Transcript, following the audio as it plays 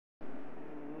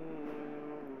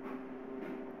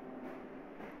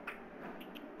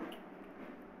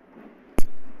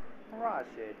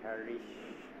shit, Harish.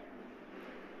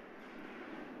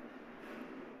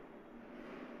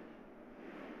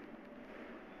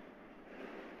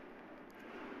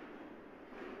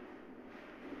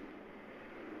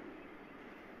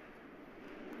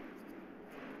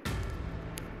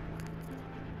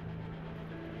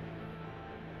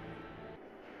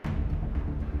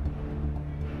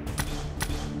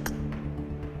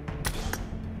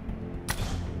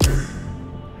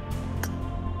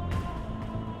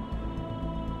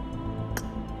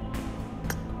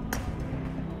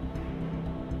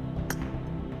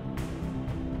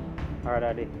 Alright,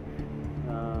 Adi.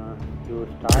 You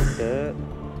start.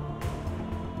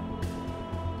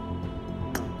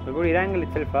 So go to angle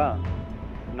itself,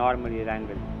 normal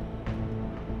angle.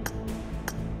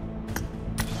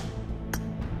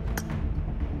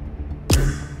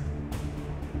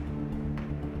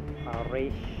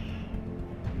 Alright.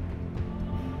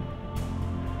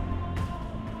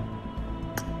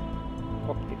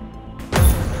 Okay.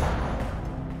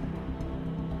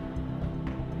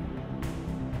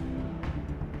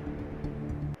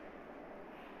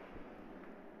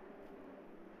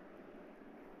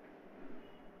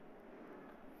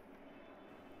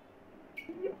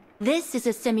 This is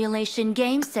a simulation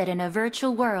game set in a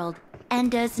virtual world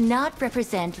and does not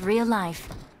represent real life.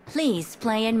 Please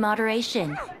play in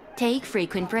moderation, take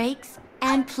frequent breaks,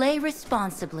 and play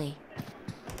responsibly.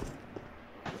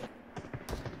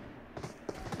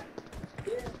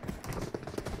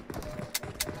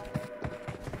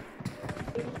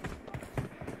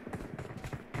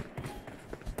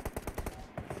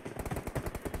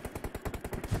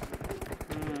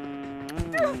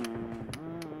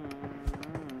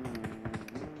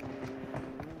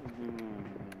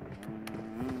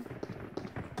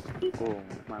 Oh,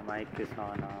 my mic is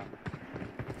on.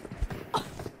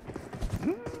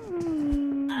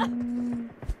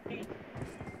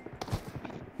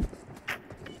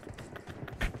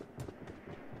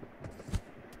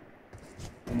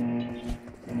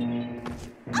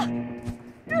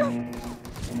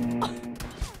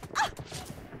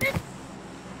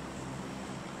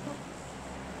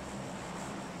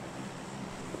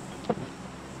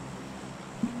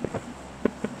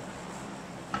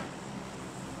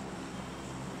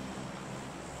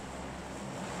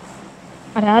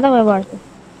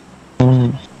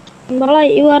 Bala,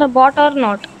 you are a bot or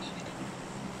not?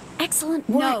 Excellent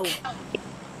work.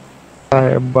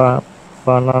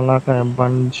 Banana का है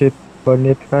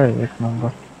बनित का है एक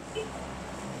number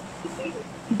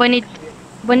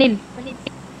बनील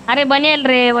अरे बनेल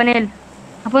रे बनेल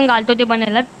आपण घालतो ते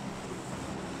बनेल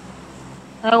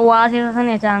वास येत असं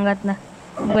याच्या अंगात ना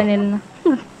बनेल ना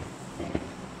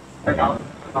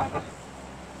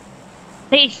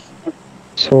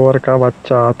शोर का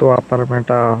बच्चा तो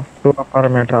अपार्टमेंट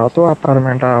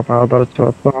फादर तो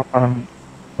अपार्टमेंट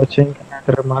कोचिंग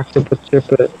तेरे माँ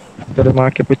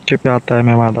के बच्चे पे आता है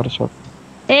मैं मादर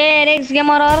चौथ ए रेक्स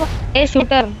गेमर और ए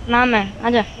शूटर नाम है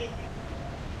आजा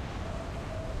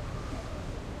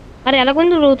अरे याला कोण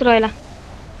दूर उतरायला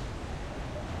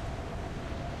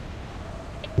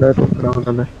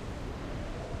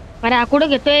अरे आकुड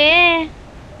घेतोय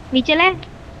विचले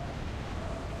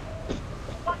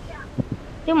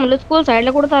ते मुलं स्कूल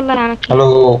साइडला कुठे चालला ना hello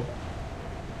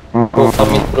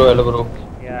Harmeet bro hello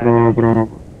bro bro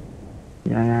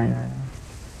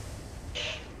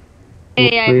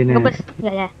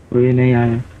कोई नहीं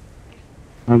आया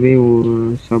अभी वो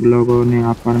सब लोगों ने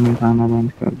अपार्टमेंट आना बंद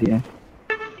कर दिया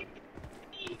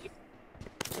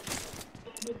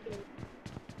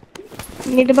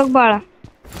नीट बघ बाळा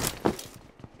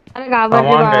अरे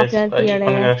गावातले बाळा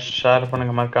येडे share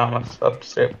பண்ணுங்க மறக்காம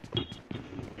subscribe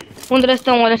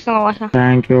मुंद्रस्तं Vasa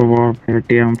Thank you for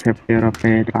Paytm 50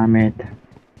 rupees Harmeet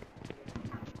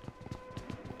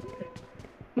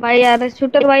भाई यार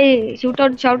शूटर भाई शाउट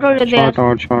आउट दे यार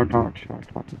shout out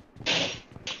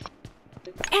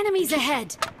Enemies ahead.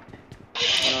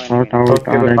 shout out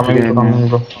coming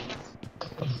bro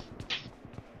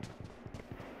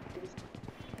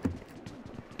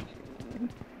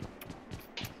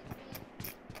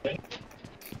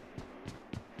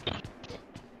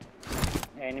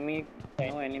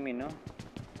enemy no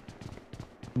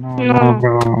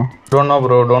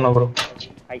bro don't know bro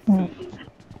I see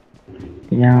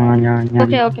yeah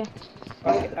okay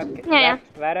yeah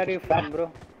where are you from bro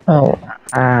oh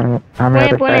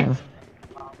American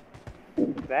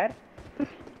where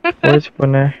which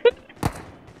Pune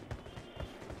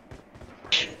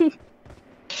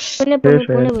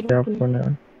Pune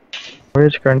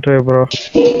which country bro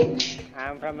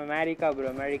I'm from America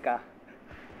bro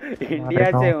India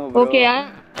से हूँ bro okay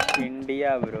India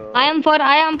bro I am for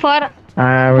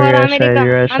USA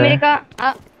America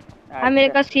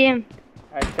America CM.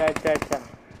 अच्छा अच्छा अच्छा।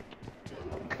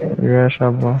 US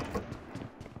अब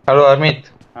hello Harmeet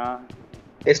हाँ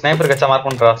ఏ sniper కి Chamar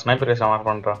పండ్రా sniper కి చమార్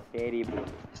పండ్రా तेरी ब्रो।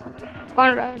 कौन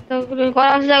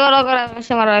सी जगह रोक रहा है,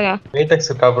 से मरेगा। వేటెక్స్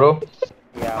का ब्रो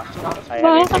या I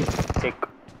have a tick.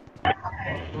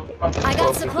 I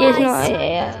got Yes, no.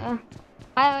 supplies.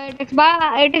 Text ba,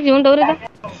 text yung tawag rito.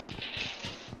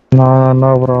 no no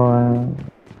bro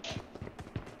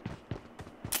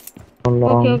so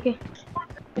long. Okay.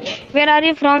 Where are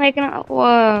you from? एक ना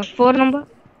 4 number.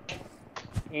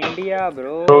 India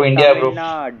bro. Bro, India, bro.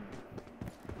 Tamil Nadu.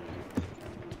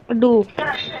 Do.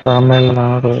 Tamil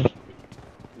Nadu.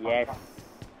 Yes.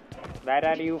 Where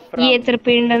are you ये from?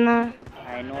 त्रिपिंड ना।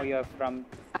 I know you are from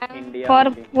India. For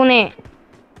Pune.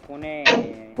 Pune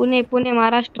Pune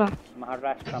Maharashtra.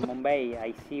 Maharashtra Mumbai.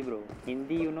 I C bro.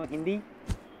 Hindi you know Hindi?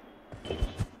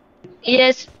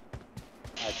 Yes.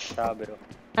 अच्छा bro.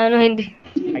 I know Hindi.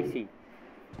 I C.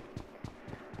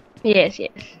 Yes.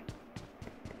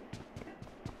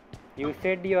 You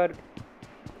said you are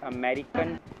American.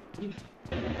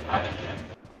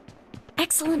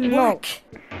 Excellent No. work.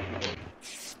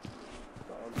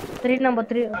 3 number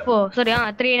 3 4. Sorry,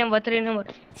 3 number.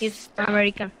 He's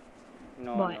American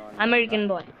No, boy. no, no. American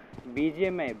boy.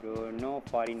 BGMI bro. No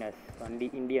foreigners. Only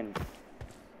Indians.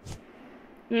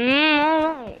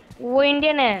 वो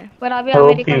Indian है पर अभी Okay,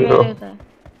 America में bro. रहता है।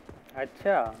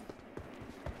 अच्छा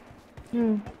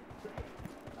हम्म।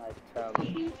 अच्छा bro.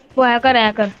 वो हैकर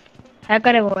है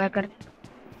वो हैकर।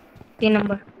 3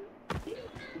 नंबर।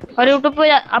 और यूट्यूब पे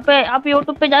आप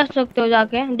यूट्यूब पे जा सकते हो,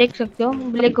 जाके देख सकते हो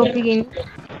black copy game.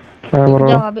 Hey bro.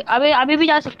 जाओ अभी भी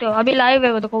जा सकते हो, अभी लाइव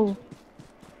है वो, देखो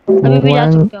अभी भी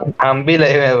जा सकते हो। हम भी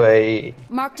लाइव है भाई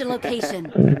Marked a location.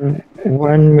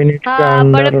 1 minute के हाँ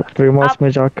अंदर प्रीमोस आप में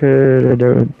जाके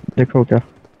देखो क्या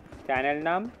चैनल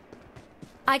नाम?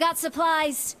 I got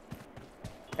supplies.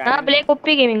 हाँ black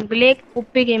OP gaming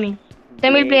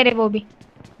Tamil player है वो भी।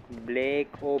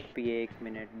 Black OP. एक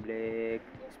मिनट। ब्लैक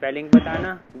स्पेलिंग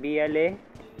बताना। BLA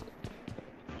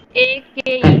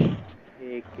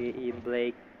AKE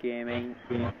black gaming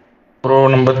bro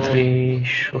number 3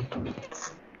 shoot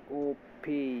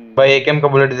OP. भाई एकेएम का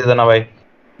बुलेट दे देना भाई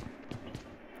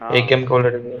हाँ एकेएम का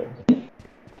बुलेट दे देना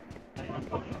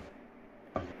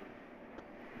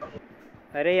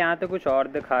अरे यहाँ तो कुछ और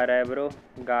दिखा रहा है ब्रो।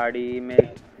 गाड़ी में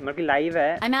मतलब कि लाइव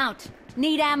है I'm out.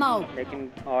 Need ammo. लेकिन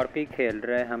और कोई खेल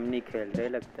रहा है, हम नहीं खेल रहे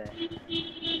लगता है।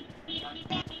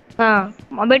 हाँ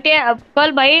बेटे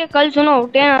कल सुनो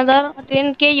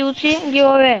 10K यूसी गिव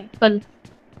अवे कल।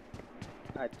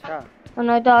 अच्छा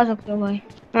नहीं तो आ सकते हो भाई।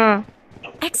 हाँ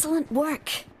Excellent work.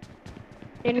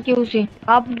 10K यूसी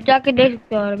आप जाके देख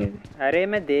सकते हो। अभी अरे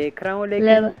मैं देख रहा हूँ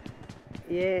लेकिन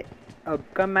ये अब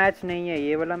का मैच नहीं है,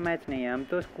 ये वाला मैच नहीं है। हम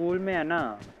तो स्कूल में है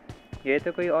ना, ये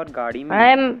तो कोई और गाड़ी में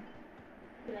है।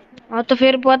 हाँ तो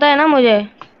फिर पता है ना मुझे।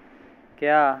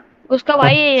 क्या? उसका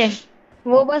भाई है ये,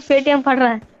 वो बस पेटीएम फट रहा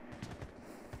है।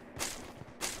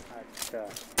 अच्छा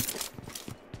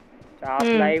आप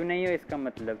लाइव नहीं हो इसका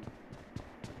मतलब?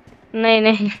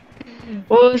 नहीं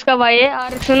वो उसका भाई है।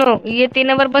 और सुनो ये 3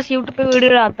 नंबर बस यूट्यूब पे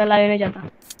वीडियो आता, लाइव नहीं जाता।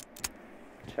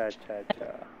 अच्छा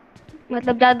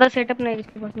मतलब ज्यादा सेटअप नहीं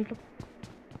इसके पास, मतलब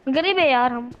गरीब है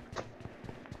यार हम।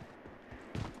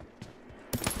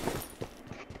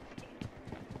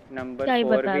 नंबर क्या ही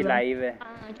 4 बता भी दो। लाइव है।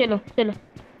 हाँ, चलो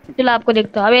आपको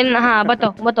देखता हूँ अबे। हाँ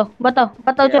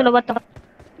बताओ चलो बताओ।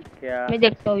 क्या? मैं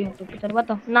देखता हूँ यूट्यूब पे। चलो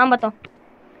बताओ नाम बताओ।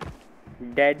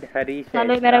 डेड हरीश है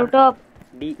चलो मेरा इसका। यूट्यूब।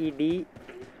 DED।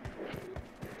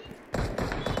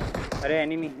 अरे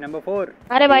एनिमी नंबर 4।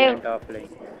 अरे भाई ऑफलाइन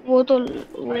वो तो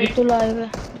लाइव है।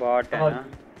 बॉट है ना?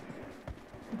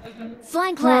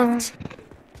 Flank left.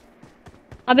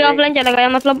 अभी ऑफलाइन चला गया,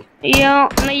 मतलब ये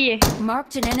नहीं है।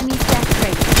 Marked an enemy death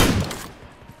crate.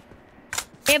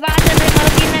 ये बात चल रही मारो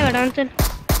तीन नहीं बैठा चल।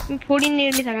 मैं 14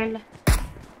 nearly सेकंड ला।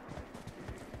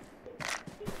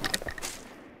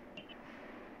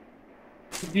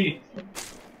 जी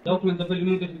डॉक्यूमेंट तो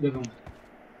फिल्म कैसे देखूं?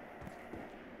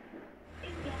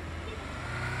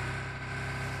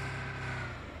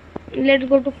 लेट्स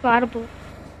गो टू कार पो।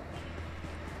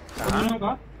 दोनों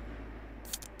का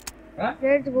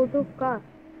let's go to car.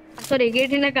 Sorry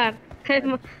get in a car.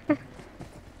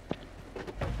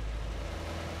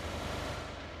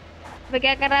 मैं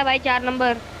क्या कर रहा है भाई? 4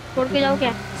 नंबर छोड़ के जाओ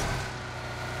क्या?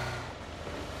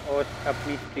 और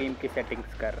अपनी स्ट्रीम की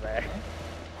सेटिंग्स कर रहा है।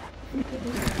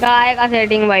 गाय का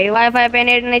सेटिंग भाई, वाईफाई पे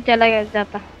नेट नहीं चला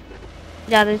जाता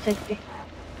ज्यादा सकते।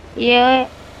 ये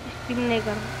स्ट्रीम नहीं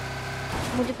कर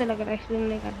रहा, मुझे तो लग रहा है स्ट्रीम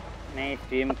नहीं कर रहा। नहीं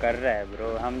स्ट्रीम कर रहा है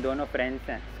ब्रो, हम दोनों फ्रेंड्स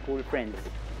हैं, स्कूल फ्रेंड्स।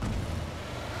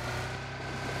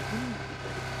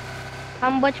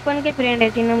 हम बचपन के फ्रेंड है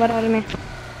 3 नंबर हॉल में।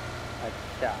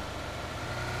 अच्छा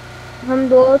हम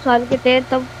 2 साल के थे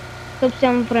तब से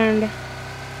हम फ्रेंड है।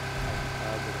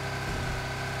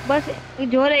 बस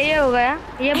जो ये हो गया,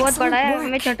 ये बहुत बड़ा Excellent है, work.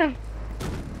 मैं छोटा।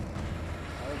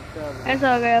 अच्छा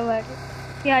ऐसा हो गया भाई,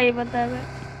 क्या ये बता मैं।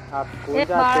 आप स्कूल ये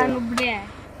जाते बड़ा हो? नुबड़े है।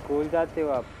 स्कूल जाते हो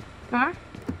आप? हाँ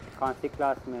कौन सी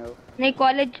क्लास में हो? नहीं,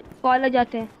 कॉलेज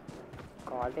जाते हैं।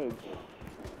 कॉलेज?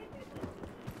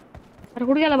 अरे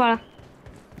कुठे गेला बाळा,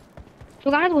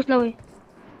 तू कहाँ घुसला होय?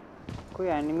 कोई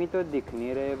एनिमी तो दिख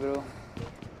नहीं रहे ब्रो।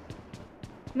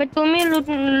 मैं तुम ही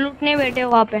लूटने बैठे हो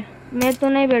वहाँ पे, मैं तो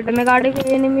नहीं बैठा। मैं गाड़ी को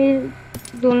एनिमी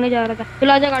ढूंढने जा रहा था।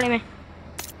 चलो आजा गाड़ी में,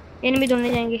 एनिमी ढूंढने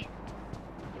जाएंगे।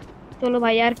 चलो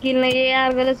भाई यार, किल नहीं है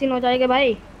यार, गलत सीन हो जाएगा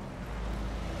भाई।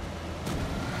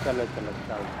 चलो चलो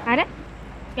चलो। अरे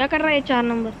क्या कर रहा है 4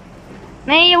 नंबर?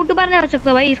 नहीं, ये यूट्यूबर नहीं हो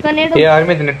सकता भाई, इसका नेट। ये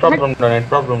आर्मी नेट प्रॉब्लम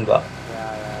था।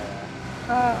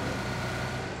 हाँ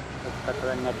उसका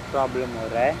थोड़ा नेट प्रॉब्लम हो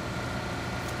रहा है,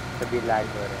 तभी लैग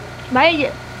हो रहा है भाई।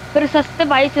 फिर सस्ते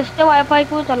वाईफाई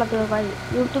को चलाते हो भाई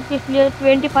यूट्यूब के लिए।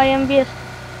 25 MBs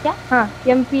क्या, हाँ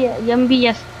MBS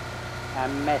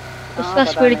MS। उसका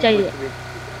स्पीड चाहिए।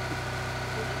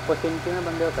 पोशिंकी में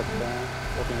बंदे हो सकते हैं,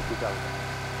 पोशिंकी चलते हैं।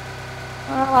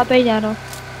 हाँ वहाँ पे ही जा रहा हूँ।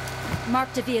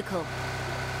 Marked a vehicle.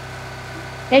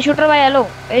 A shooter भाई, हेलो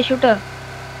ए शूटर।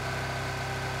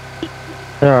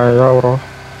 या ब्रो।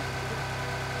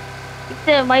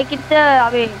 कितने भाई, कितने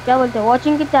अभी क्या बोलते हैं,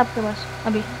 वॉचिंग कितने आपके पास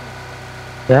अभी?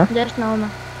 क्या? जस्ट नाउ ना,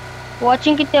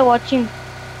 वॉचिंग कितने? Watching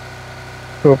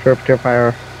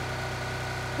 255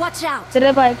 Watch out.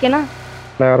 तेरे भाई के ना।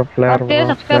 प्लेयर और तेरे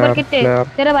सब्सक्राइबर कितने?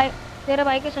 प्लेयर तेरे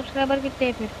भाई के सब्सक्राइबर कितने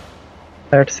हैं फिर?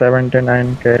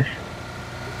 879K।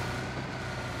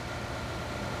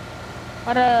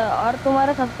 और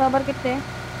तुम्हारे सब्सक्राइबर कितने हैं?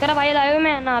 तेरा भाई लाइव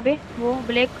में है ना अभी, वो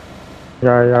ब्लैक?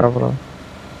 या ब्रो।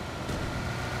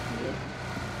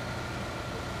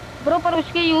 ब्रो पर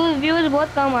उसके व्यूज बहुत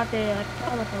कम आते हैं यार,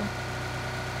 क्या बताऊं।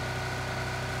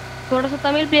 थोड़ा सा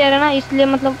तमिल प्लेयर है ना, इसलिए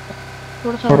मतलब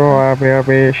थोड़ा सा। ब्रो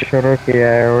अभी शुरू किया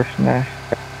है उसने।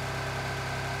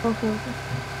 ओके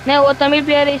नहीं, वो तमिल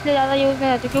प्लेयर है इसलिए ज्यादा यूज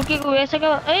नहीं आते, क्योंकि वैसे क्या।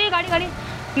 ए गाड़ी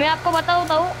मैं आपको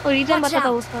बताता हूँ रीजन, बताता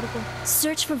हूँ सर को।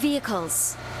 Search for vehicles.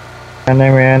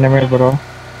 Enemy bro.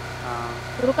 हाँ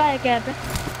रुका है क्या यहाँ पे?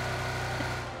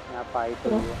 यहाँ पाई तो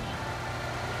है।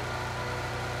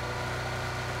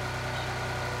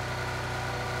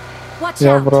 Watch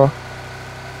या out. ब्रो।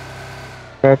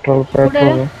 पेट्रोल।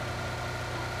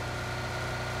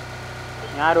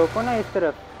 यहाँ रोको ना, इस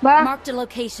तरफ। Marked a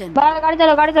location. गाड़ी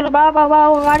चलो गाड़ी चलो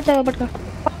गाड़ी चलो पटका।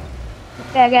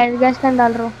 गैस कैन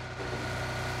डाल रहा हूँ।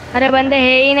 अरे बंदे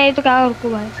है ही नहीं तो क्या रुको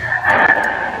भाई।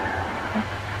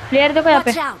 प्लेयर देखो यहाँ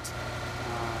पे। Watch out.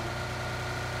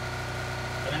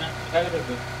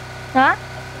 हाँ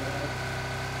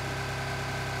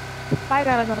काय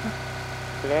करा करता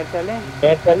प्लेयर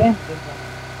चले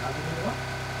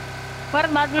पर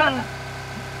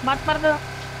बात पर दो।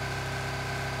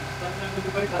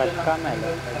 कच्चा मेला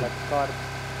और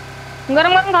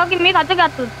गरम खाऊ की मी खातो का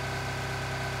तू?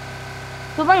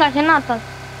 तू पण खाशील ना आता?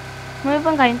 मी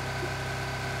पण खाईन।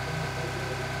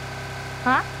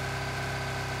 हाँ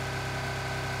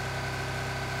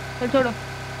तो छोड़ो।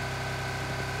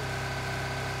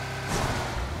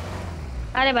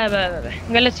 अरे बाय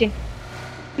गलत सीन।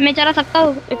 मैं चला सकता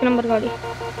हूँ 1 नंबर गाड़ी?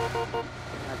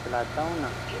 मैं चलाता हूँ ना।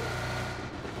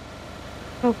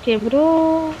 Okay bro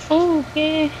okay.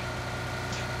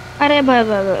 अरे भाई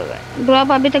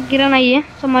ड्रॉप अभी तक गिरा नहीं है,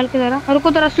 संभाल के जरा।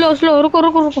 रुको जरा, स्लो रुको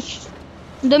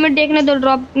 2 मिनट देखने दो।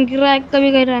 ड्रॉप गिर रहा है,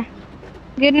 कभी गिर रहा है।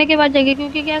 गिरने के बाद जाएंगे,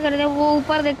 क्योंकि क्या करते हैं वो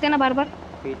ऊपर देखते हैं ना बार।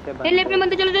 पीछे ए लेफ्ट में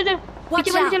बंदे, चलो Watch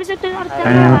पीछे बंदे, out. चलो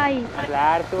अरे भाई।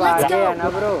 प्लेयर तो Let's आगे go. है ना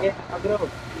ब्रो।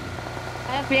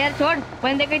 अरे प्लेयर छोड़,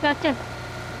 बंदे के साथ चल।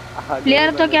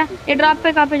 प्लेयर तो क्या, ये ड्रॉप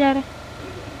पे कहाँ पे जा रहे हैं?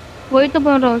 वही तो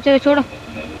बोल रहा हूँ, चलो छोड़ो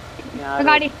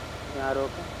गाड़ी। यहाँ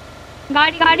रोको।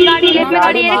 गाड़ी लेफ्ट में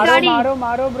गाड़ी है, गाड़ी।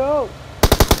 मारो ब्रो।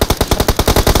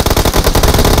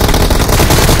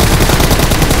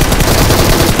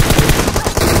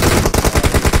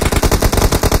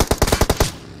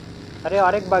 अरे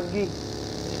और एक बग्गी।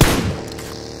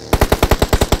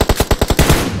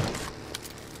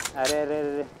 अरे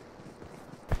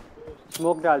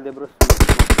स्मोक डाल दे ब्रो।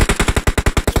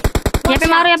 यहाँ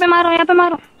पे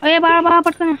मारो। अरे बड़ा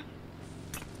पटकन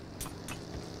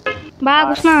भाग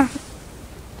घुसना।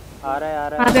 आ रहा है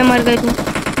यहाँ पे मर गए तू।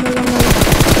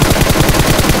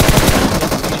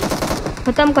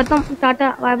 खत्म टाटा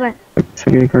बाय बाय।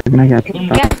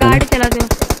 क्या गाड़ी चलाते हो?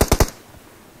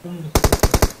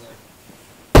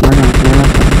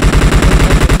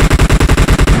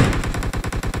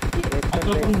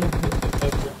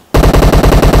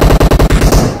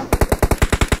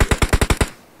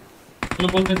 लो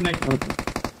बोलते नहीं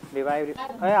रिवाइव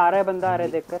अरे आ रहा है बंदा आ रहा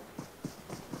है देखकर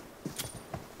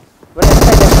वो लेफ्ट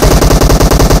साइड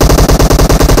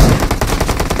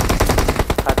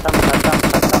खत्म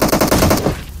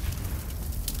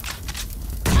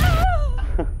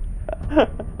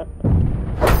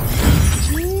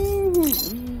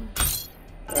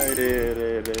अरे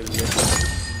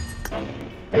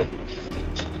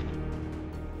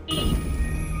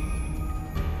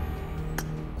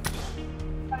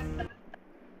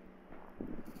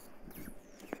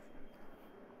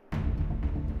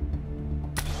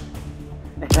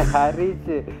Harris,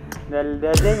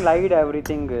 they're saying lied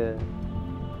everything.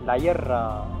 Liar.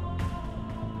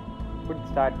 Good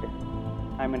start.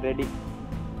 I'm ready.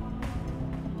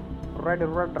 Ready.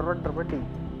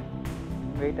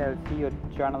 Wait, I'll see your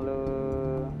channel.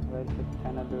 Where's the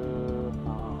channel?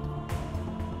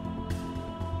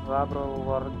 Wow, bro,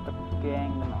 what the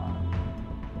gang?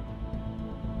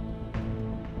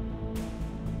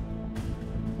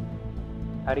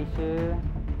 Harish.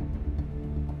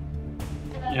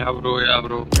 Yeah, bro.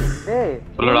 Hey,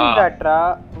 who is that?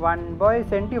 One boy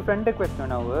sent you friend request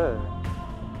now.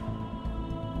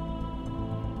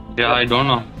 Yeah, I don't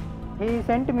know. He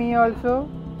sent me also.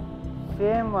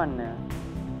 Same one.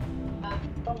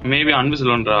 Maybe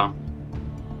unvisible.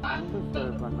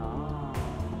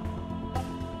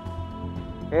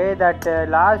 Hey, that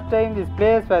last time this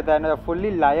place was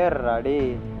fully liar.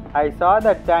 I saw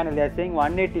that channel. They are saying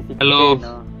 186.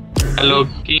 Hello,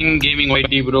 King Gaming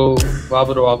YT, bro. Wow,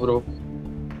 bro.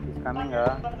 He's coming.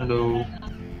 Hello.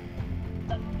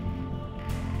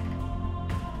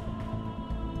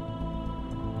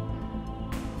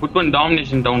 Put one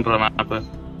domination down to the map.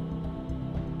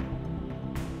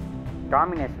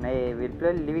 Domination. Hey, we'll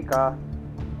play Livica.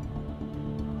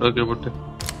 Okay, put it.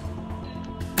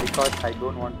 Because I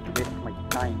don't want to waste my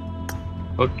time.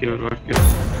 Okay, bro.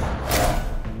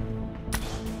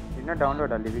 Did not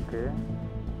download a Livica.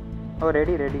 Oh,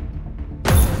 ready.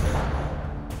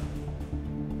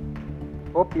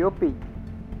 OP.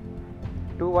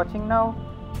 Two watching now?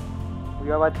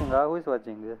 We are watching. Who is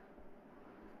watching?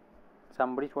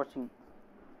 Somebody's watching.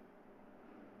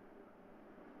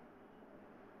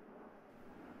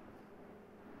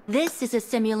 This is a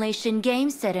simulation game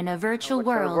set in a virtual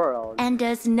world and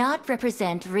does not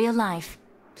represent real life.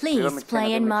 Please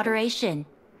play in moderation,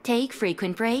 take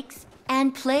frequent breaks,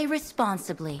 and play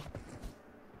responsibly.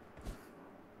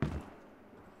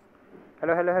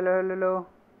 Hello.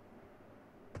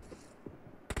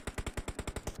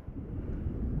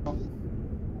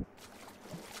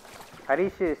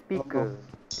 Harish, speak.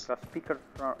 Speaker.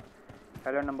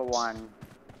 Hello, number one.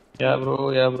 Yeah,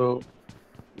 bro.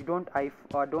 You don't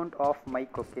off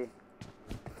mic, okay?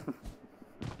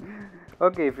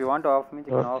 Okay, if you want to off me, you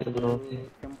can off me.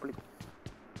 Simply.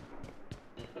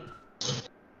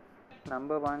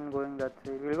 Number one going that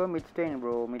way. We'll go Midstein,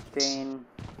 bro. Midstein.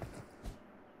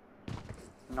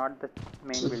 Not the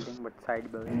main building, but side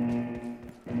building.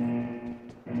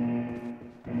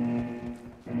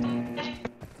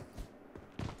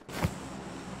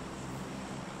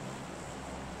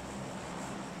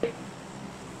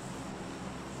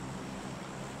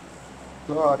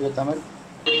 Bro, are you Tamil?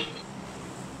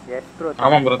 Yes, bro.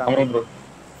 Tamil, bro.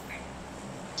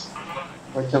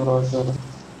 Okay, bro.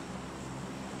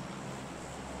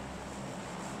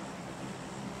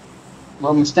 Bro,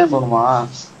 Midstein போணுமா?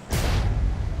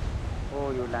 Oh,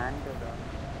 you landed.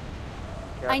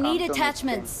 I need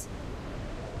attachments.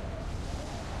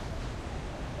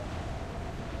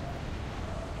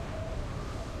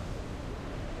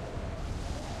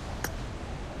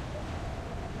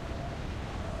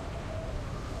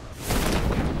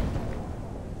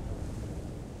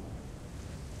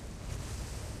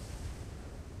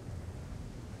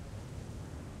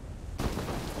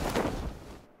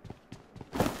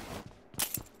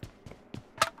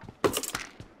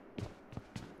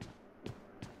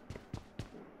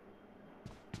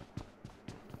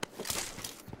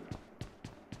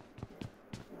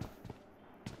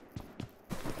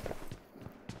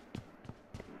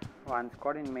 One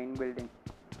squad in main building.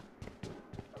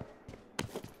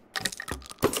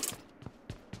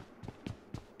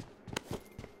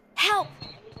 Help!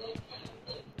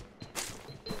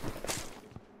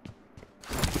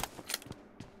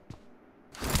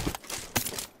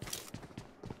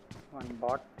 One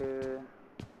bot.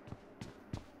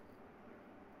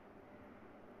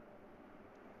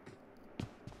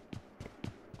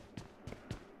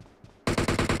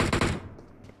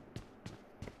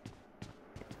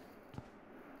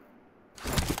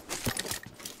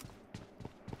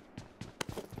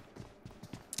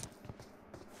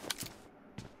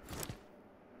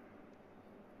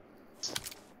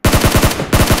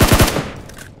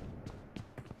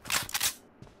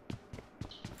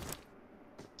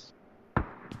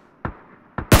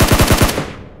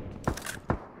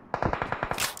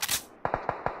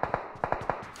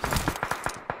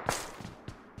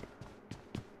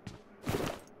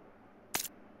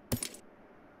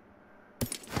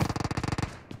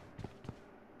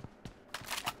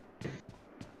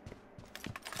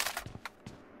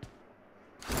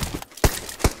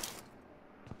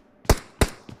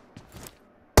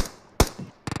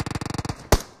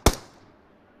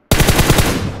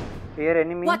 Here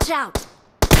enemy. Watch out!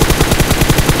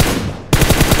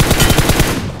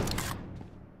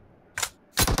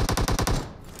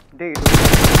 Dude.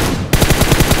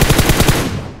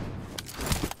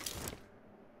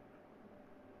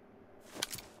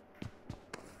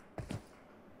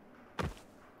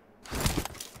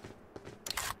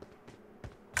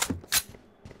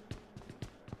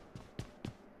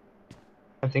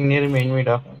 I think near main mid.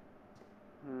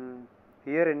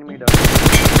 Here enemy da.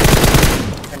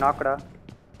 I knocked da.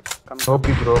 Come. OP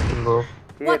bro, bro.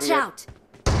 Here, Watch here. out!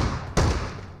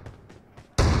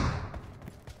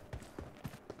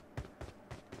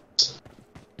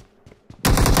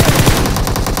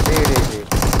 Hey.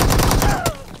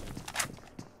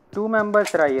 Two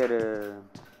members are here.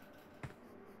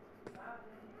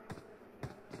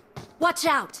 Watch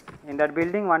out! In that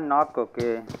building, one knock,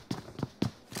 okay.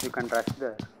 You can rush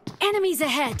there. Enemies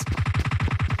ahead!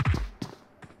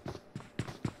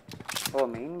 Oh,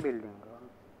 main building.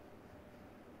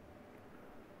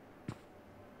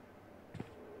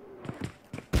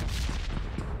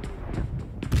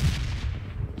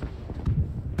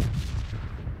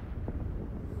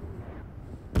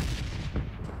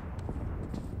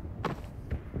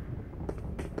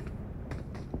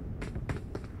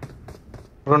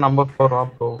 Bro, number 4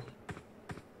 up, bro.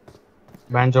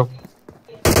 Banjo.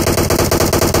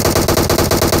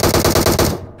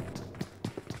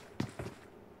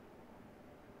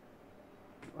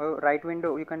 Oh, right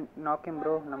window, you can knock him,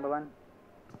 bro. Number 1.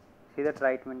 See that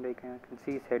right window, you can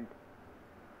see his head.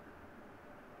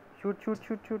 Shoot.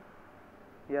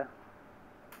 Yeah.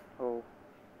 Oh.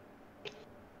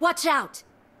 Watch out!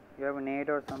 You have a nade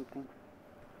or something?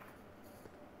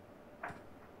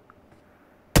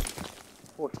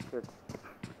 Oh shit.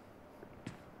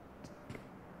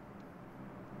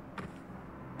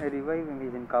 I revive him,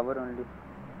 he's in cover only.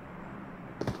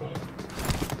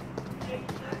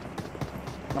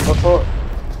 Number 4.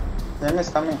 Name is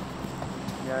coming.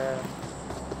 Yeah.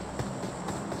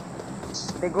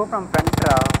 They go from front.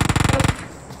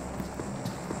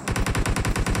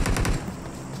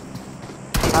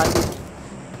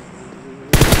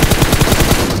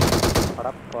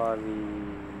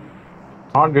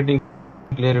 Not getting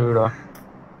clear video.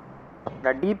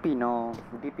 The DP, no.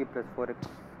 DP plus 4x.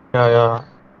 Yeah.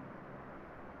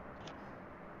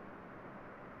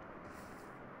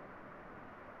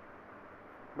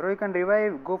 Bro, you can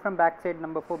revive. Go from backside.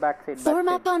 Number 4 backside. Form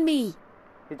up on me!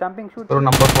 He's jumping, shoot. Bro,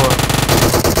 number 4.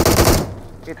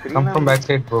 Hey, 3 Come from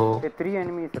backside, bro. Hey, 3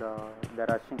 enemies, they're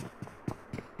rushing.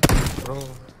 Bro.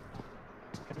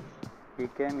 He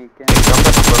came. Jump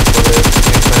at number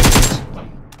 4.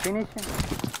 Finish him.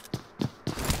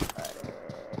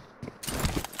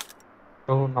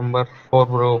 Bro, number 4,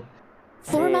 bro.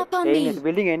 Form up on Hey, me!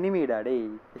 building enemy,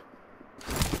 daddy.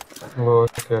 Oh,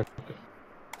 okay.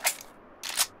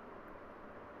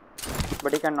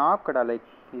 But he can knock, like,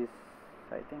 he's,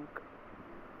 I think,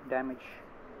 damage.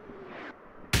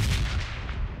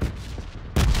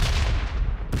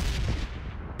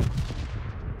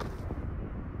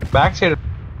 Backside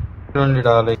only,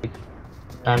 like,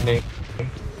 standing.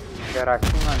 They're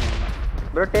rushing on him.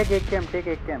 Bro, take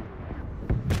AKM.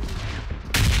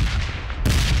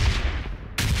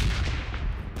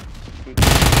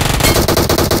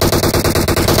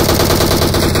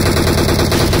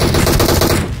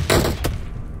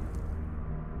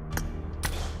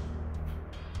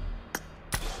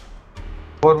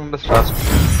 Four members last.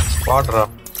 Squadra.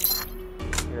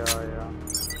 Yeah.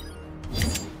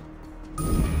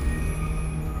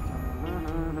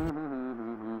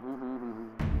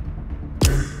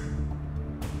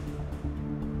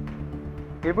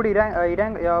 You put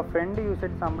Irang, your friend, you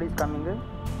said somebody's coming.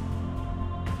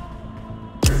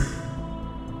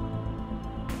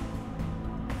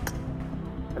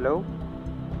 Hello?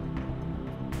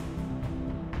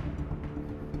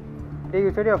 Hey,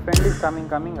 you said your friend is coming,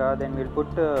 then we'll put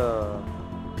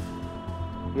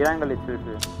Irangle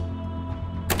itself.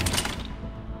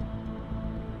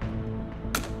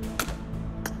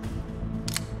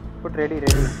 Put ready.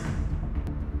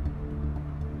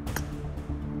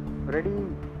 Ready.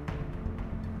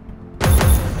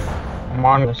 Come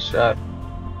on, sir.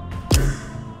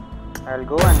 I'll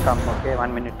go and come, okay?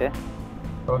 1 minute.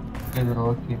 Okay, bro,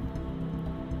 okay.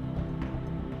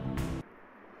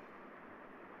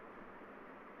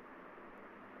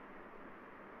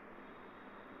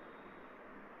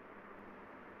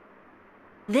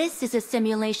 This is a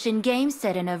simulation game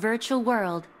set in a virtual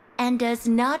world and does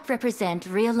not represent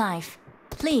real life.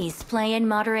 Please play in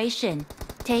moderation,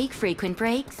 take frequent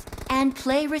breaks, and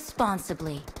play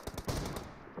responsibly.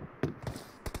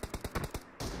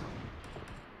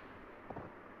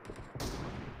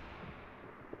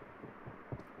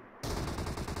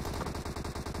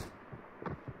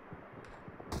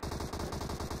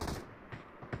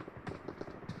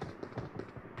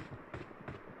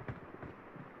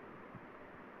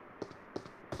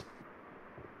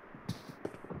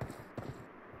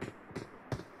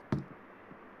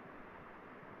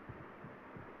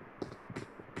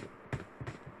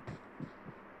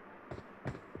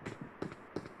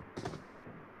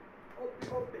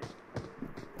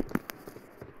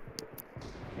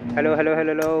 Hello, hello,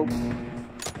 hello, hello.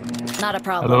 Not a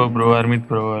problem. Hello, bro. Harmeet,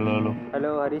 bro. Hello, hello.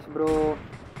 Hello, Harish, bro.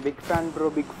 Big fan, bro.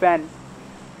 Big fan.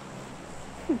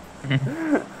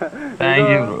 Thank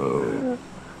you, bro.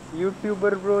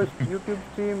 YouTuber, bro. YouTube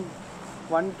stream.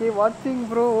 1K watching,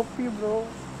 bro. OP, bro.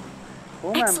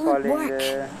 Whom I'm Excellent calling?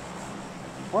 work.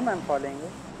 Whom I'm calling?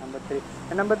 Number 3.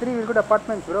 And number 3, we'll go to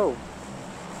apartments, bro.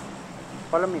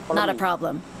 Follow me, follow Not me. a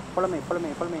problem. Follow me, follow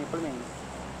me, follow me, follow me.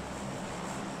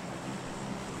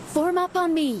 Form up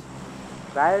on me.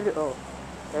 Where? Oh,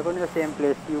 we're going to the same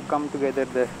place. You come together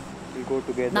there. We'll go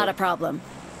together. Not a problem.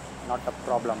 Not a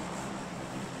problem.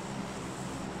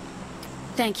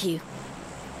 Thank you.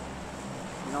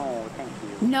 No, thank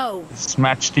you. No.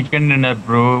 Smash chicken dinner,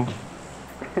 bro.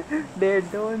 They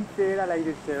don't say that like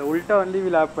this. Ulta only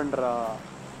will happen, ra.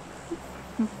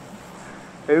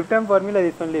 Every time for me like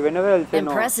this only. Whenever I'll say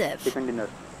Impressive. no, chicken dinner.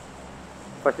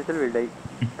 First itself will die.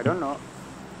 I don't know.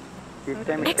 This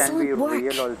time it can be Excellent work.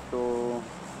 real also.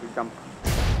 We'll jump.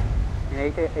 In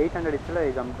 800 itself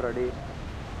I jumped already.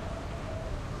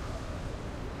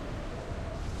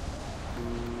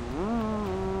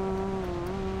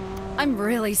 I'm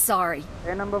really sorry.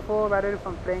 Hey, number 4, where are you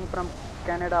from? Playing from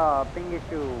Canada. Ping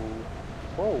issue.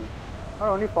 Oh, not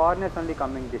only foreigners only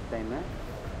coming this time, eh?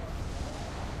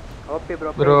 Okay,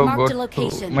 bro. Bro, Marked go a to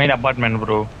location. main apartment,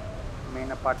 bro.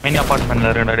 Main apartment. Main apartment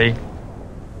la irukda dai.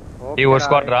 Okay, Hey,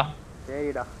 squad ra.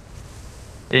 Hey, da.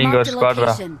 Hey, inga Marked a squad ra.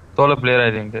 location. Solo player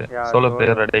I think. Yeah, Solo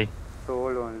player ra dai.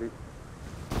 Soul only.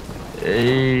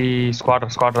 Hey, squad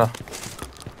ra.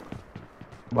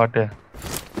 But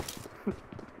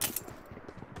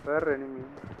Where enemy?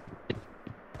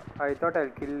 I thought I'll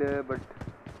kill, but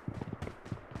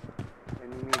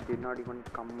enemy did not even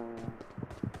come.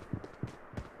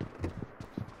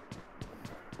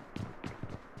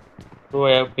 bro,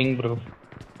 I have ping, bro.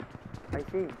 I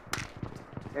see.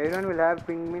 Everyone will have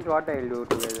ping means what I'll do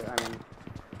together. I mean,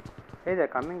 hey, they're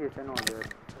coming. This and all there.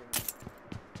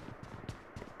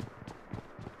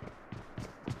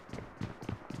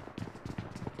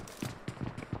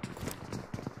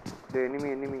 The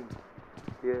enemy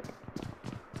here.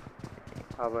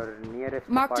 Our nearest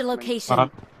Marked a apartment.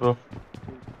 location. Bro.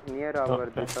 Near our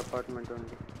this apartment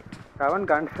only. I haven't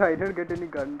gun. I didn't get any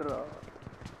gun.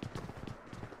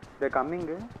 They're coming.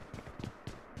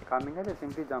 Coming. They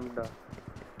simply jumped.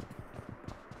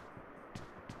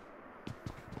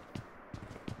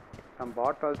 Some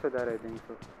bot also there. I think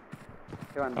so.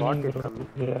 Yeah, one bot is coming.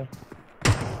 Yeah.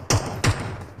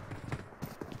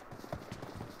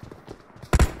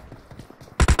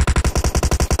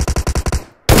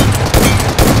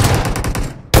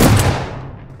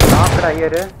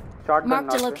 Here, shotgun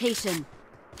Marked a knocked. location.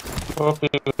 Okay,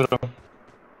 bro.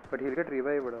 But he'll get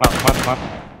revived. Mark.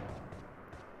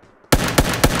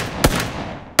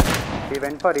 He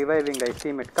went for reviving guys,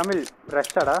 teammate. Kamil,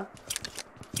 rush ada.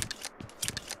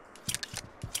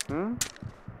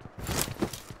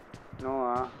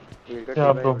 No, he'll get Yeah,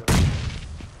 revived. bro.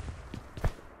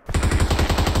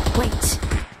 Wait.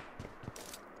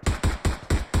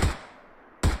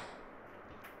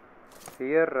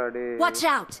 Here, Watch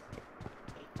out.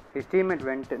 his teammate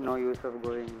went. No use of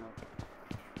going now.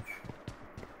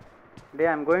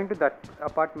 I'm going to that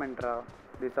apartment,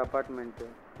 this apartment.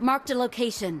 Marked a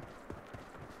location.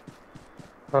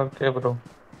 Okay, bro.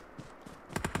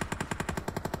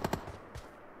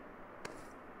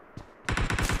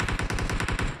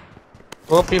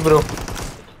 OP, bro.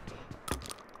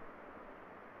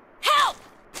 Help!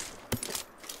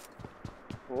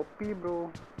 OP,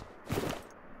 bro.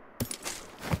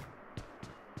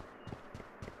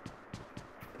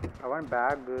 I want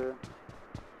bag.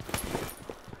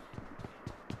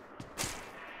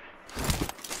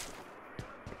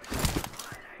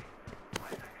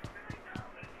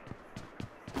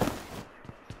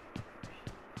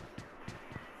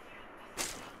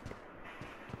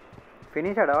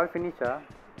 Finish it all, finish.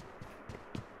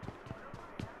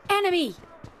 Enemy!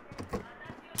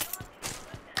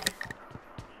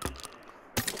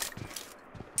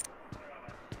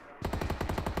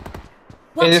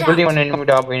 Hey, this Watch building out! one enemy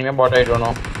top, enemy bot, I don't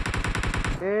know.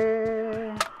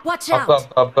 Hey. Watch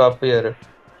out! Up here.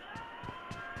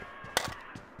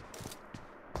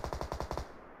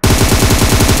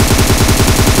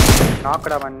 Knocked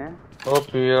one.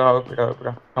 OP, yeah.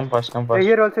 Come fast. Hey,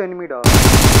 here also enemy dog.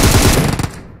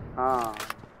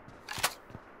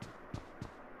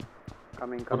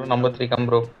 Coming. Bro, number 3, come,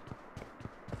 bro.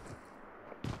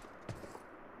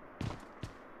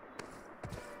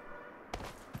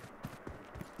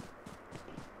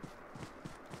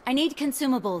 I need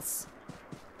consumables.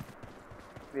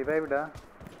 Revived.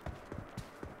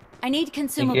 I need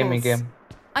consumables. In game.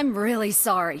 I'm really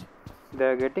sorry.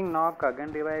 They're getting knocked,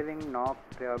 again reviving,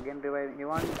 knocked, again reviving. You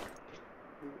want?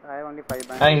 I have only 5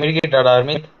 I bandages. medikit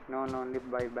Harmeet. No, only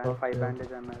 5 Okay.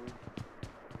 bandages I'm having.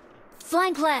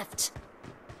 Flank left.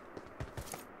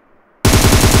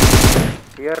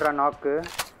 Here a knock.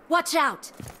 Watch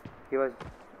out. He was,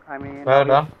 I mean, Where,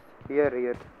 now he's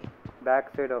here.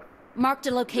 Back side of Marked a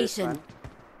this location. one.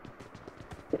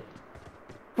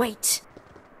 Wait.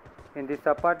 In this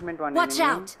apartment, one Watch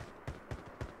enemy. out.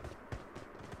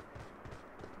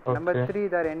 Number Okay. 3,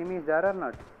 there are enemies there or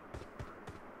not?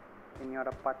 In your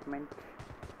apartment.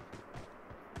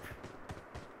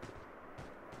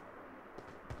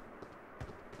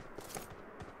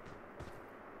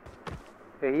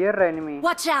 Here enemy.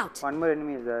 Watch out. One more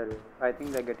enemy is there. I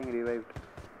think they're getting revived.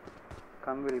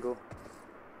 Come, we'll go.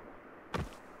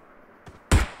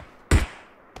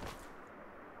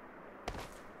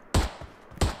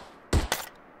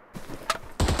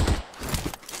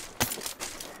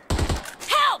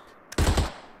 Help!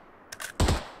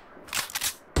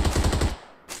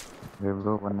 Hey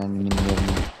bro, one enemy near me.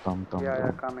 Tom.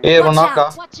 Yeah, coming. Hey, one Watch knock.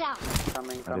 out. Watch out.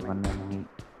 Coming. One enemy.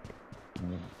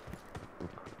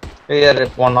 Here,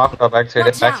 one knock. Backside.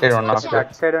 Watch Backside, out. one knock. Watch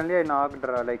Back side only I knocked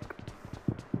like.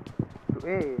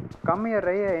 Hey, come here,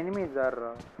 Ray. Enemies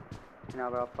are in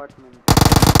our apartment.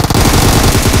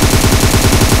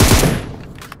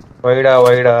 Wide.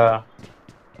 Marked a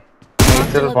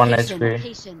Itself 1 location.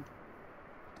 HP.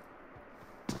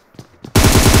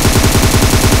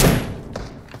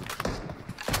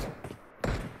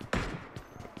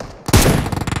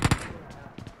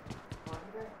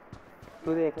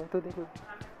 तू देख.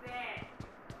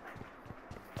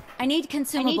 I need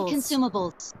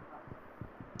consumables.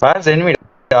 Where's the enemy?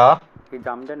 Yeah. He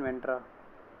jumped and went.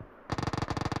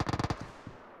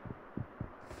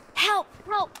 Help!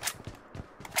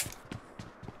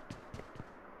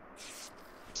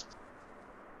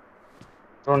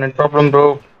 Bro, net problem,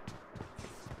 bro.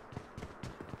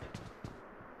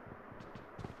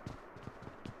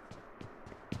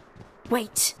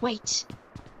 Wait.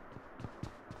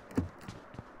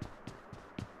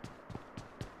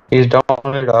 He's down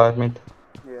with Harmeet.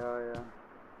 Yeah.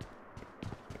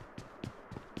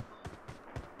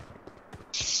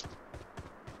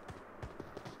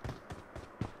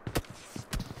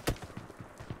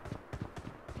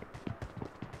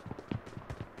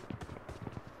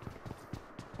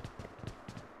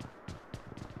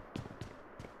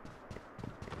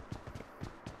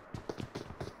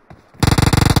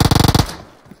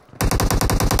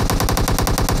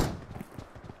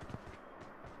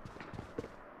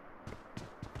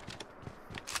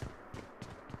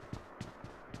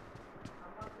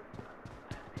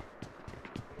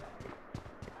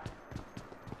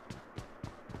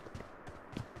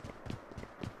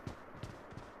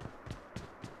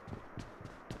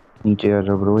 नीचे आ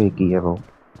जाओ bro, एक ही है वो.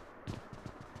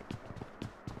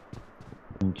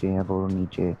 नीचे है bro,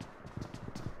 नीचे.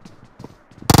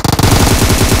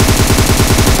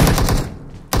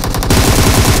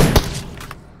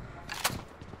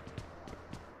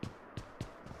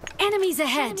 Enemies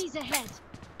ahead.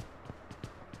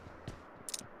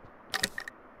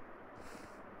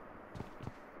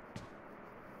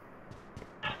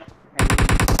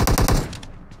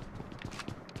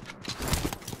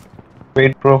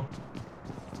 Wait, bro.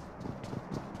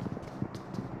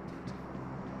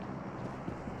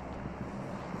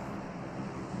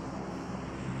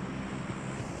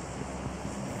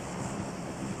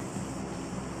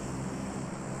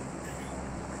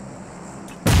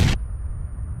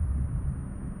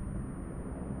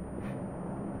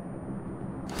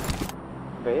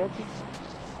 गया कि?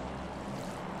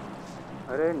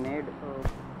 अरे नेड.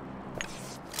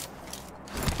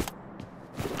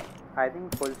 I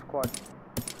think full squad.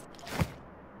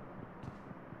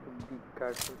 Be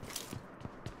careful.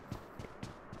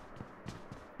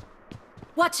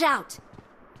 Watch out.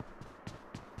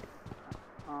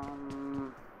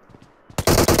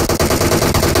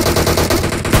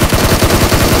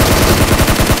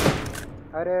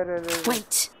 अरे.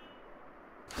 Wait.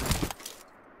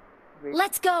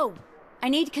 Let's go. I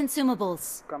need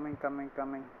consumables. Coming.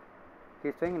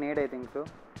 He's saying need, I think so.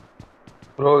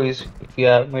 Bro, if you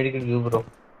have medical, you, bro.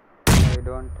 I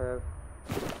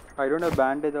don't have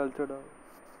bandage also, dog.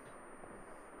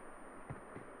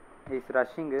 He's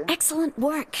rushing. Excellent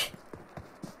work.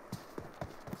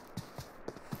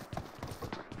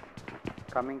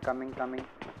 Coming.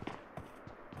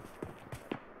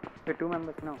 Wait, 2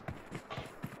 members now.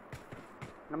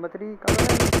 Number 3, cover.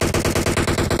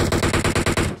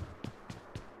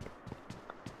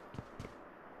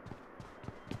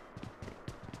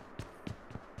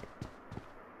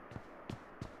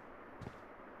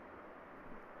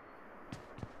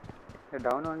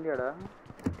 Down only, ada.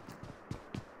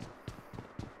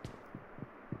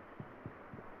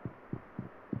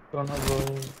 Don't know, bro.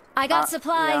 I got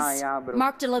supplies. Yeah, bro.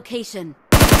 Marked a location.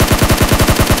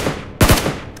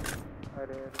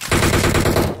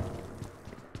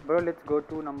 Bro, let's go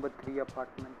to number 3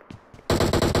 apartment.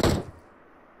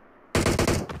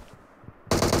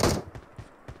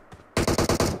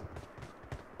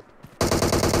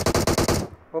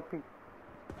 OP.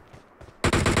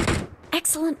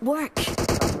 Excellent work.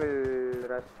 Some will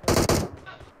rush.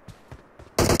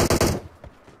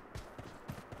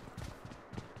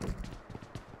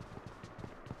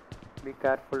 Be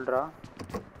careful, Ra.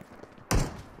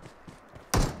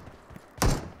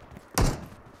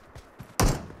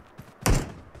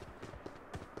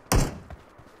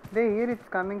 Here it's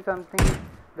coming something.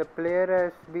 The player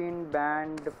has been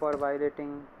banned for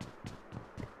violating.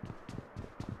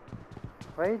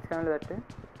 Why is coming like that?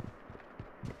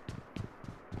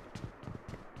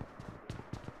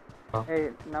 Hey,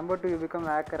 number 2, you become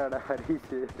hacker, ada Harish.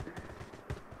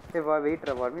 Hey, wait,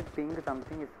 for me ping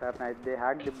something is happening.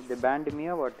 They banned me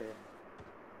or what?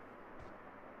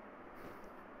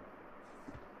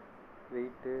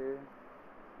 Wait.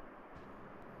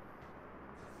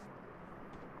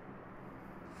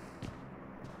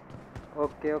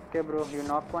 Okay, bro. You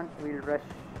knock one, we'll rush.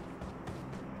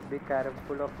 Be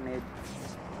careful of nades.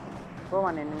 Oh,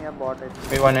 one enemy or bot.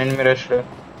 Me one enemy rushed. Oh,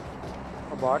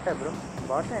 bot, bro.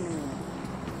 Bot enemy.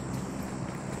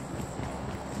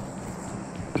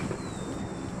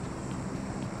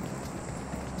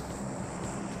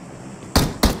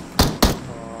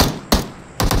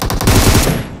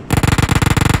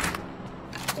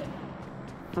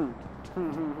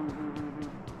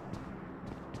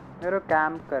 मेरे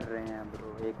camp कर रहे हैं bro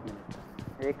 1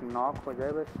 minute एक knock हो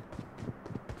जाए बस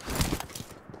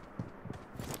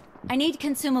I need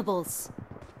consumables.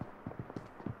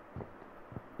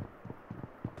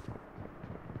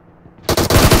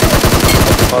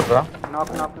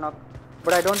 Knock.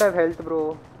 But I don't have health,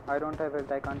 bro. I don't have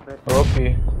health. I can't press. Okay.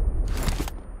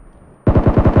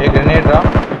 A grenade, Ra.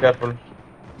 Be careful.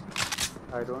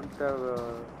 I don't have.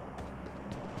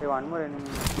 Hey, one more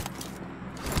enemy.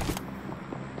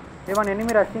 Hey, one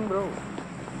enemy rushing, bro.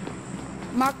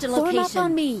 Marked a location. Form up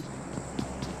on me.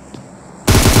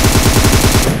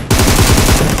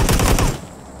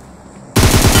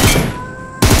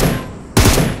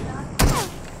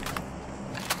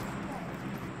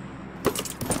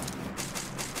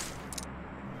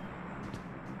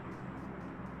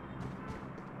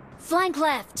 Flank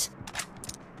left.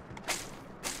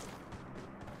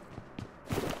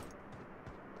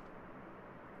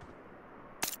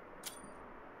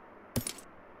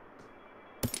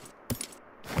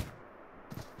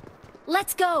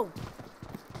 Let's go.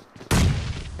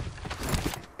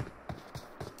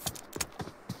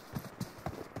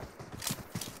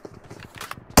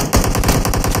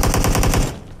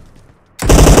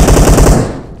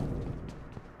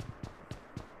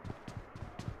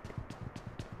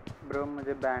 Bro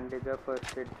मुझे bandage और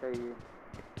first aid चाहिए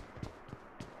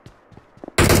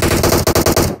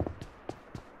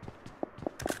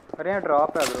अरे यहाँ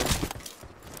drop है bro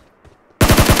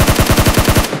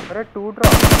अरे 2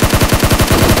 drop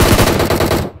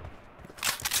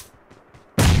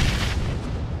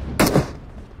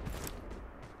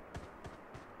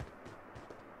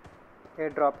ये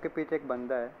drop के पीछे एक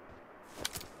बंदा है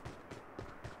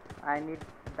I need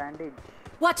bandage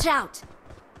Watch out.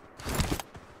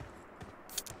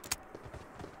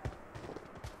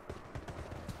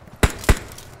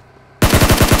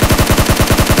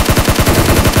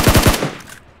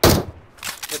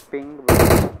 Ping,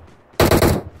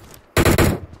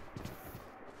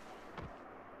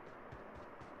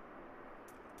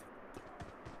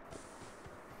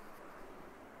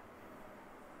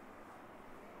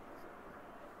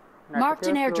 Marked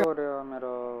an airdrop.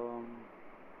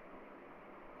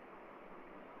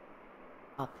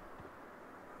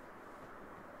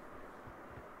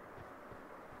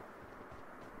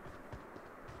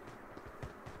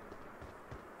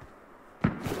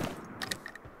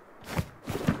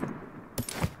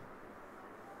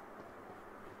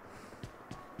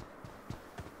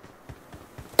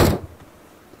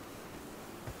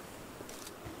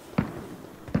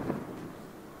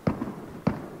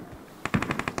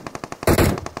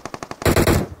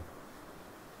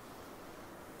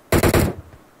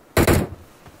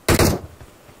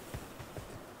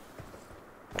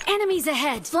 Enemies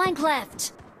ahead. Flank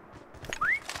left.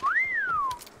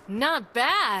 Not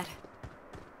bad.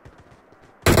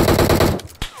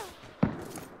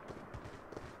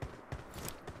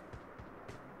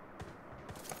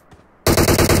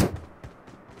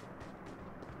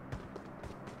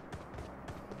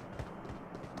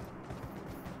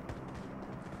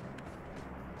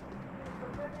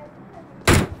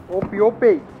 OP.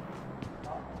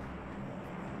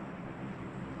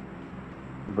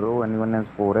 Bro, anyone has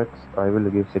 4x? I will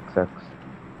give 6x.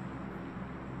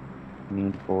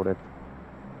 Need 4x.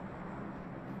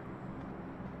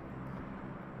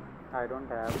 I don't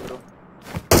have, bro.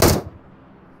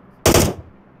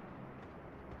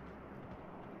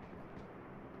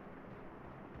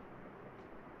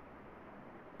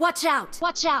 Watch out!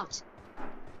 Watch out!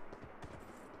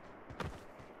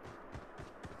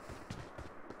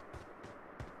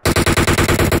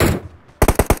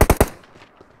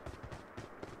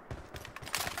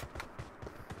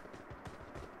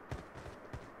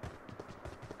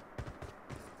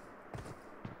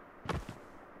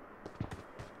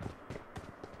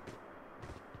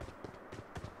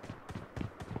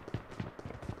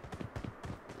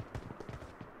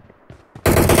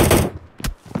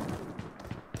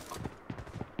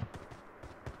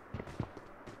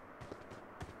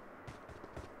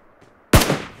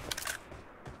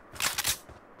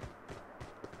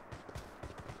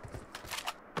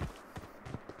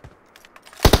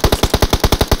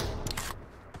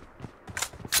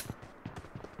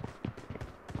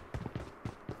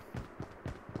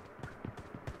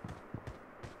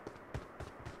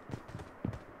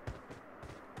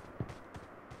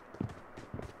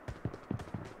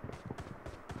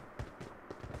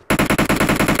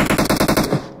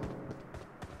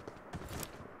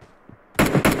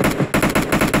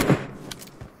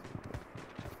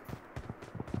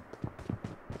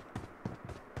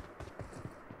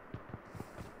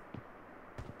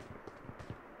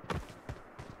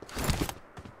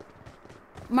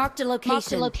 Marked a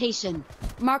location.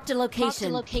 Marked a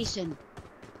location.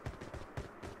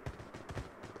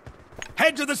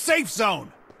 Head to the safe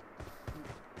zone.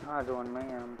 हाँ zone में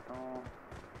ही हम तो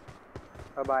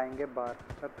अब आएंगे बाहर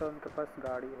तब तो उनके पास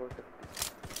गाड़ी हो सकती है।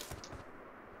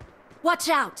 Watch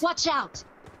out! Watch out!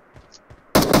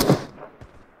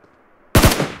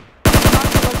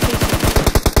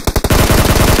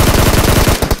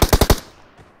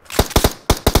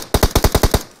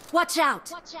 Watch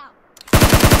out! Watch out!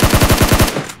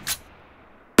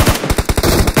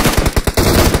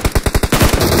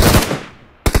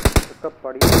 उसका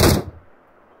पड़ी।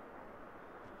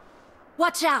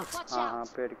 Watch out! हाँ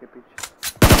पेड़ के पीछे।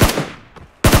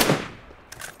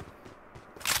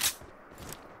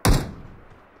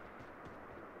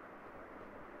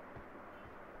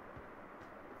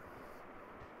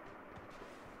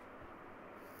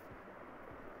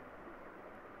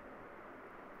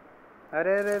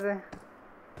 अरे अरे अरे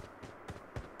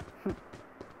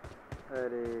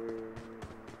अरे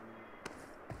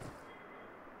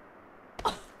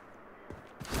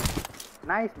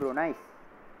nice bro, nice.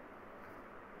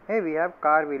 Hey, we have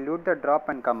car. We loot the drop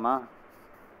and come, huh?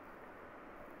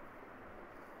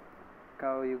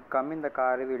 You come in the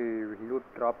car. We will loot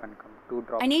drop and come. 2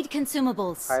 drops. I need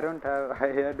consumables. I don't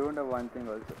have one thing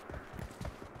also.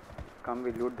 Come,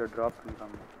 we loot the drop and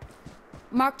come.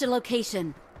 Marked a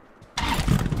location.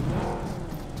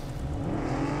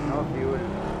 No fuel.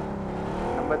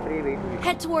 Number 3, wait.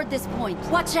 Head toward this point.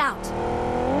 Watch out!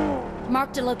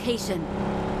 Marked a location.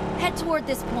 Head toward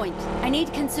this point. I need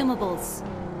consumables.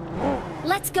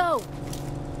 Let's go!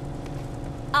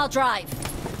 I'll drive.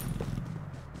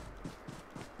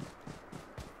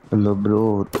 Hello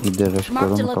bro, इधर rush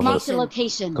Marked a करो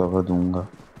location. Cover दूंगा।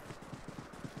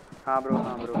 हाँ bro.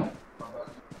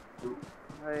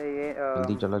 ये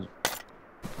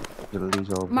जल्दी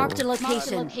जाओ bro। Marked a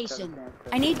location.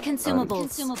 I need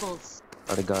consumables.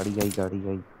 अरे गाड़ी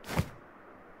आई।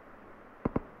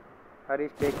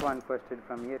 Harish, take one first aid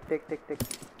from here. Take.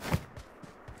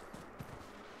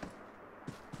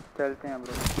 चलते हैं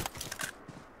bro.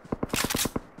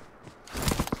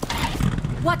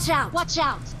 Watch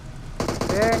out!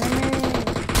 Enemy!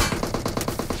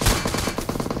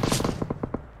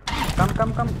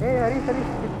 Come. Hey, Harish.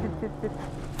 Sit.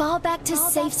 Fall back to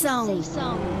safe zone.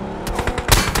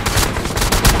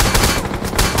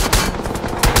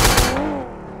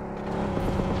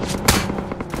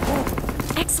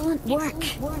 Excellent work.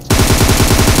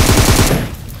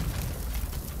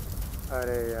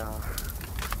 अरे यार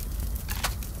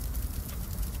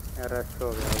rush हो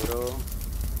गया bro.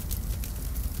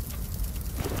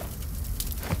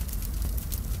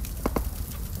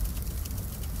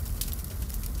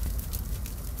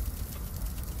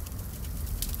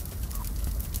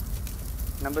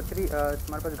 Number 3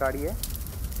 तुम्हारे पास गाड़ी है?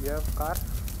 You have car?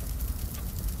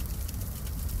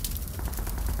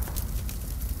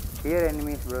 Here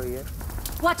enemies bro, here.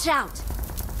 Watch out!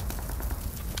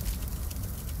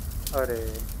 अरे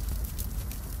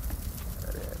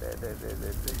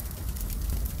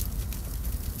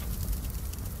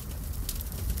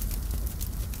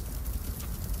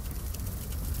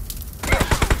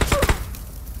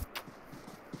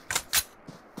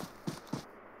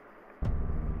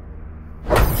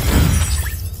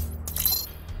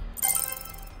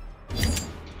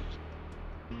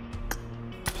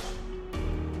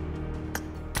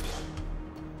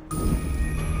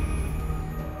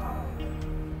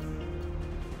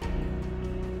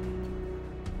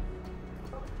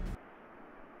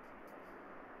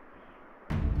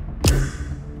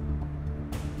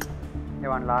Yeah,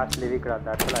 one last lyric,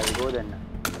 that's all. I will go then.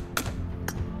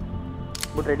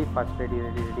 But ready fast,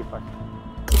 ready fast.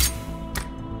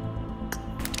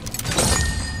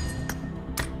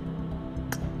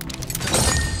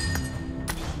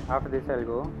 After this I'll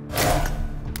go.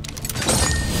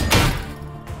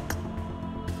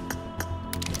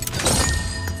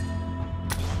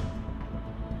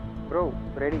 Bro,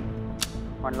 ready.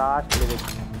 One last lyric.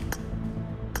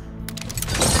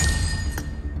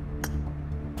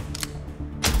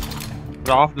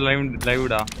 Off the live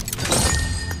da.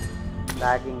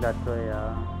 Lagging, that's why.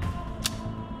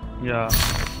 Yeah.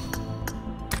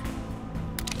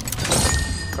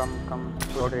 Come.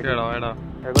 Go ready. Yeah.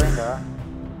 You're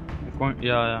going,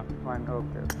 Yeah. One,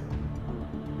 okay.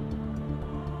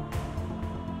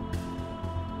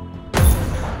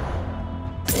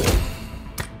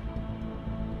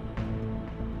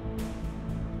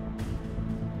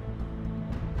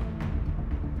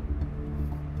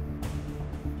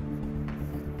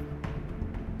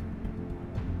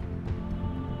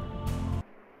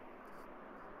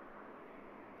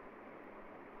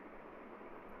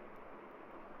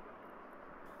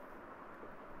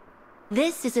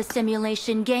 This is a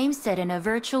simulation game set in a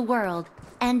virtual world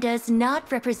and does not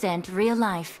represent real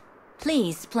life.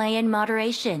 Please play in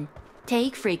moderation,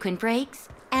 take frequent breaks,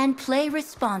 and play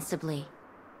responsibly.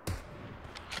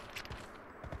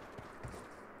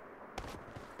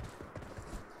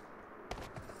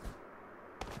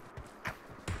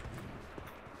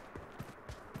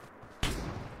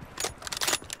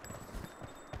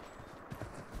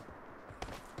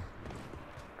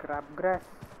 Crabgrass.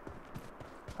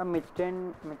 अब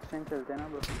मिक्सटेन चलते हैं ना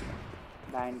bro.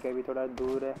 Line के भी थोड़ा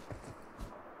दूर है.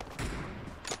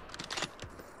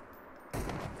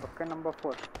 Okay number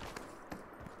 4.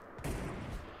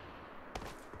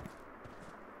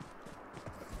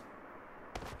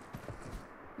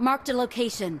 Marked a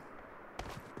location.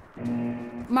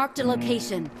 Marked a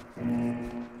location.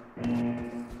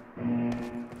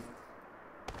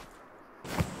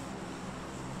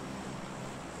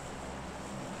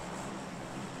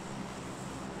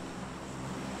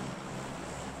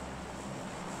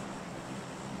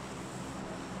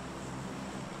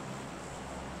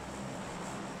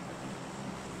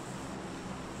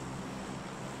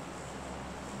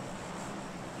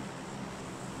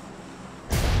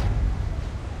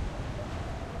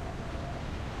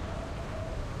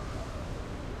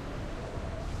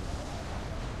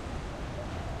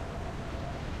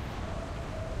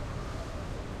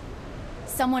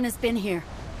 Someone has been here.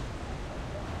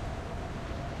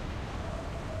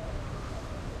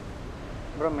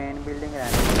 Bro, main building है.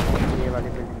 ये वाली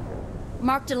building है.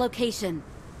 Marked a location.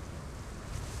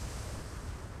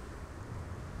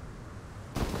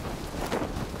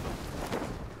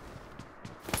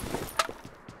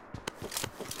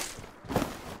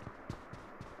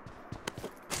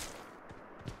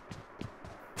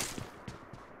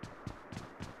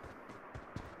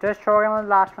 Just show him on the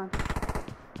last one.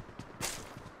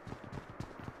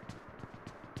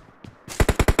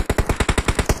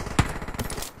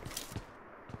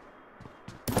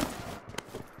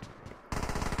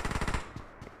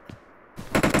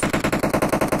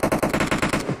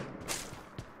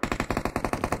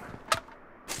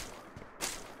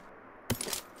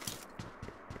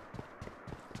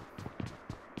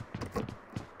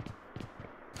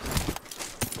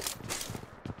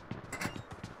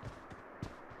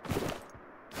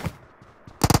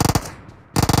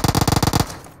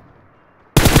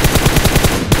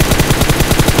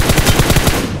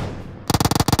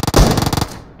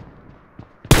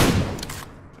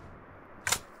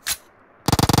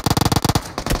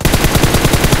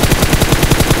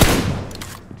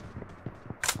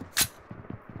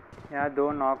 यहाँ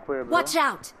 2 नॉक हुए ब्रो. Watch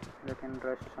out! लेकिन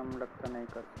रश हम लगता नहीं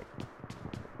कर सकते.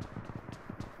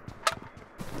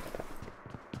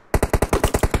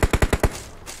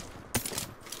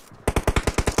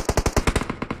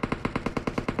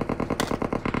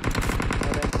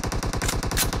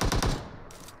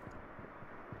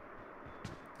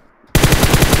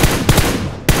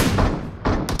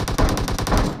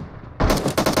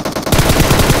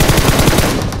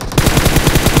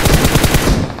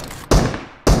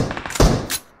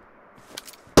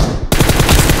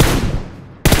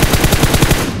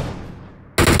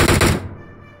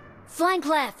 Flank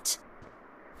left.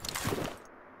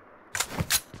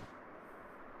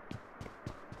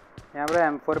 यहाँ पर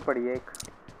M4 पड़ी है एक.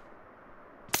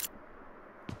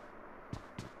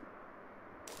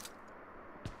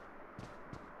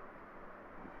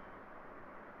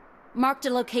 Marked a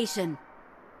location.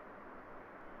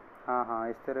 हाँ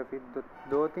इस तरफ ही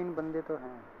 2-3 बंदे तो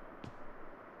हैं.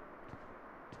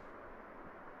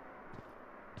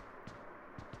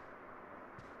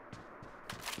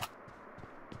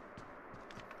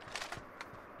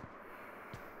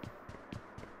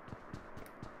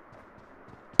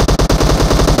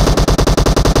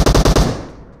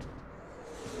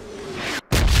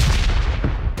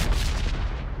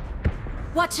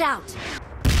 Watch out!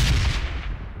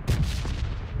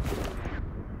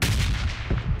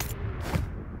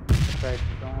 Red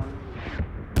zone.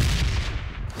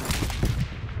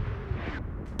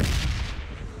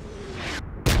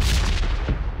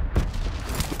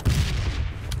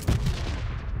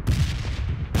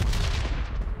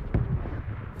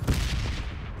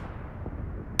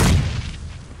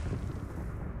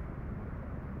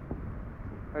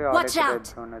 अरे और Watch एक रेड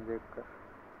out! जोन है देखकर।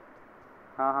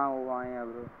 हाँ हाँ वो आए हैं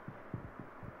bro.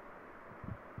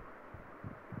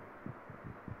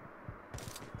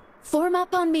 Form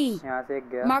up on me. यहाँ से एक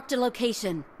गया। Marked a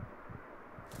location.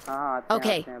 हाँ हाँ आते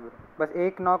Okay. हैं ब्रो। बस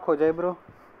एक नॉक हो जाए ब्रो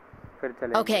फिर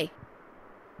चलेंगे। Okay.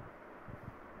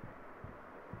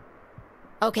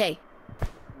 Okay.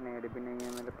 नेड भी नहीं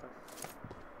है मेरे पास।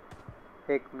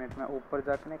 एक मिनट में ऊपर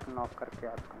जाकर ना एक नॉक करके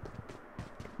आता हूँ।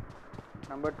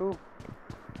 नंबर 2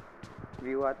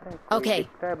 व्यू आता है कोई Okay.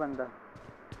 दिखता है बंदा?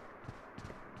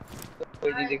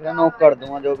 कोई नहीं दिख रहा, नॉक कर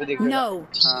दूंगा जो भी दिखेगा। No.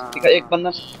 हाँ ठीक है, एक बंदा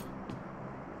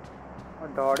और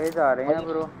दौड़े जा रहे हैं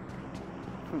ब्रो।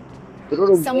 जरूर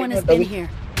रुक Someone has जाएंगे been तभी here.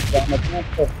 जाना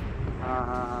आपको। हाँ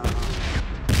हाँ हाँ हाँ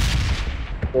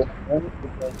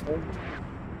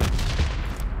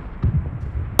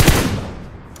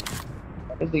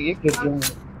देखिए गिर रहे हैं।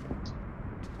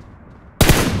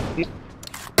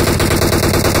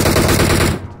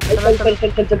 चल चल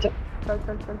चल चल चल चल चल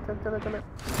चल चल चल चल चल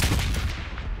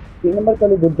 3 नंबर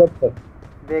चलो गुड जॉब कर।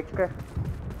 देख कर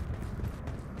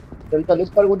चल चल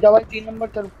ऊपर गुड जा भाई, 3 नंबर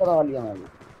चल ऊपर आ लिया मैंने।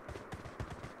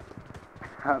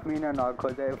 हम ही ना नॉक हो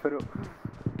जाए ब्रो।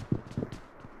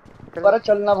 पर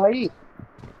चलना भाई।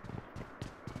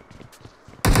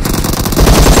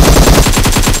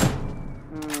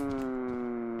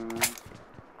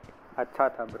 अच्छा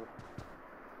था bro.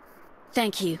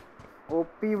 Thank you.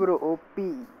 OP bro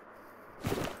OP.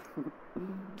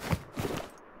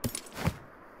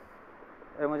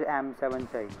 मुझे M7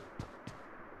 चाहिए।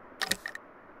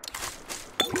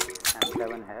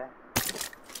 M7 है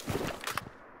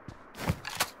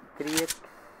 3x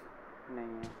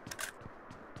नहीं है।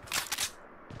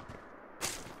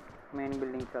 मेन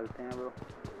बिल्डिंग चलते हैं ब्रो।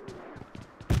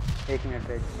 1 मिनट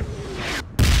रह।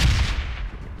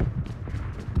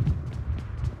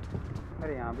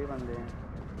 अरे यहाँ भी बंदे हैं।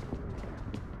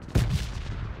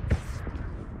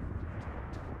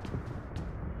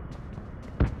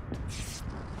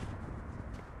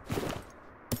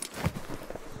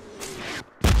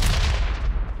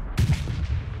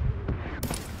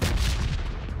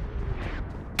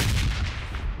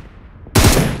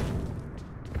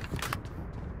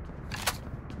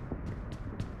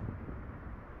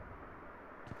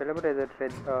 चलो बड़े इधर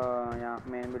यहाँ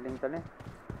मेन बिल्डिंग चलें।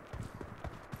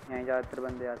 यहीं ज़्यादातर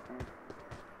बंदे आते हैं।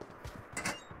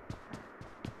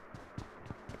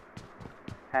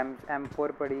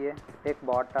 M4 पड़ी है। एक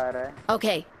बॉट आ रहा है।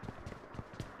 Okay.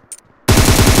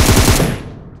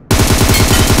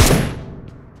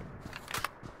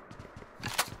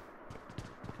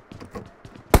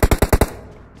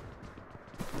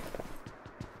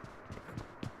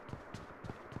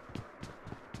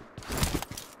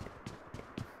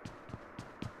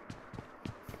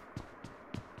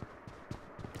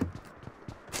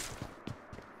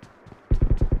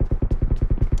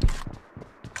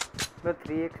 मतलब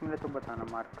 3x मिले तो बताना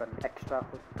मार्क कर एक्स्ट्रा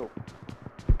हो तो।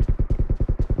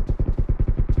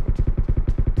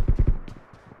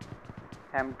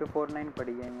 M249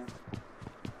 पड़ी है यहाँ।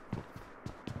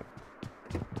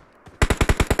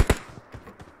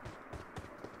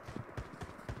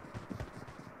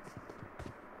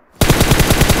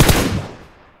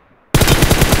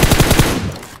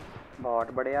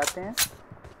 बहुत बड़े आते हैं।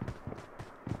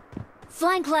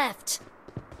 Flank left.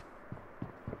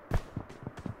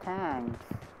 थैंक्स।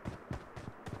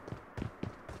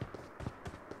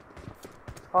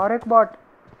 और एक बॉट।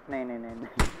 नहीं नहीं नहीं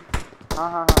नहीं। हाँ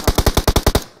हाँ हाँ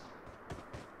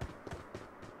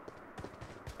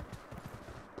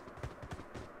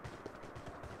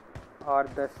हाँ। और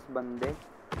 10 बंदे।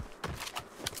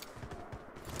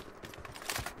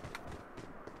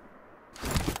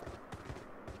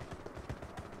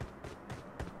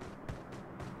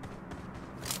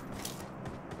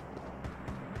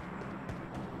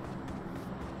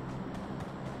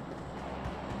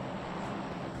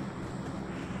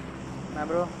 मैं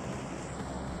ब्रो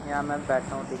यहाँ मैं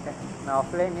बैठा हूँ। ठीक है मैं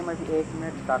ऑफलाइन नहीं, मैं 1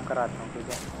 मिनट स्टार्ट कराता हूँ। ठीक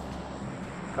है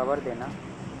कवर देना।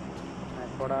 मैं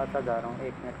थोड़ा सा जा रहा हूँ,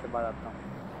 1 मिनट के बाद आता हूँ।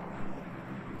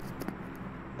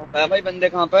 भाई बंदे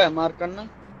कहाँ पे है, मार्क करना।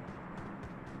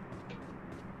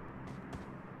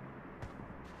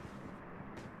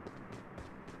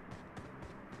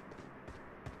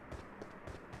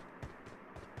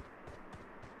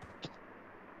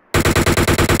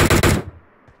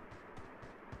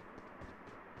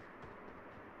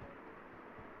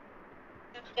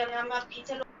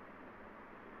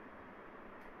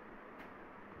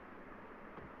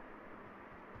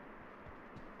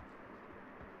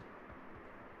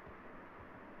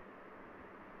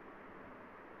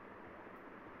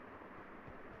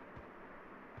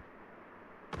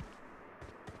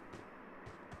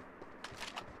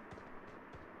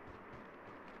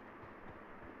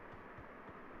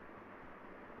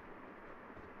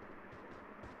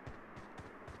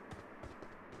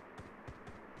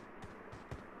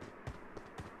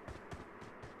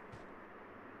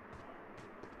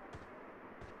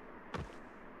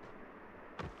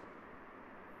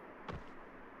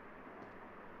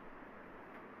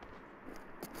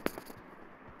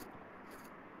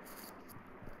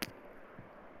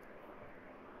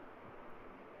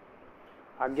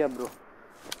 आ गया ब्रो।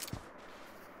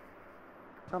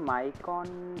 तो माइक ऑन।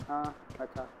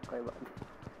 अच्छा कोई बात नहीं।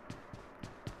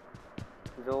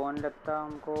 जोन लगता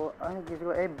हमको किसी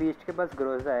को बीच के पास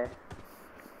ग्रोजा है।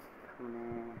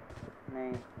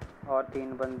 नहीं और 3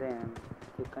 बंदे हैं।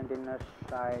 चिकन डिनर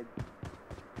शायद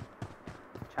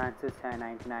चांसेस है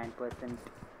 99%।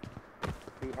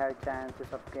 We have chances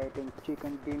of getting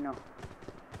chicken dinner.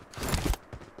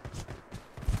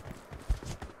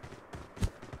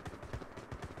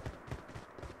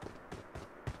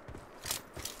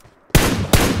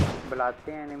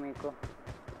 बुलाते हैं एनिमी को।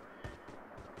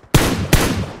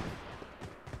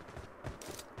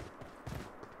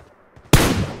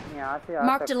 यहाँ से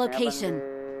आ सकते हैं बंदे।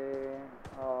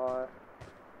 और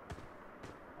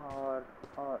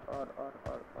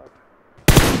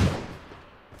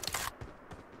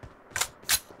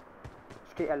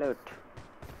स्टे अलर्ट।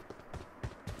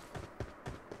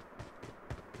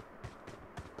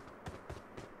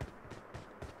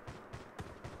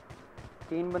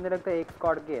 तीन बंदे लगता है, एक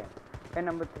स्क्वाड के है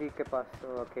नंबर 3 के पास। तो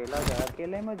अकेला जा,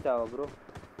 अकेले मत जाओ ब्रो।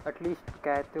 एटलीस्ट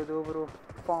कहते दो bro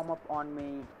form up on me.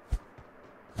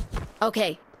 Okay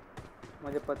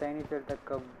मुझे पता ही नहीं चलता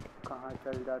कब कहाँ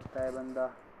चल जाता है बंदा।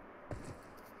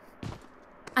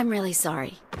 I'm really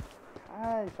sorry.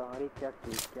 सॉरी क्या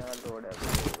लोड है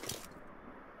ब्रो।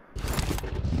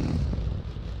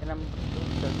 हम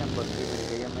चलते हैं। बग्गी मिल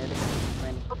गई है मेरे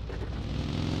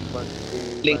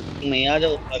बग्गी में आ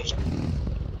जाओ।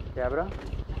 क्या ब्रो?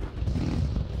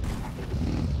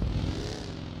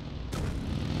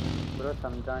 ब्रो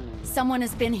समझा नहीं। Someone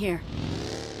has been here.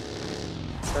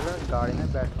 चलो गाड़ी में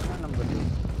बैठो ना number 2।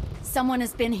 Someone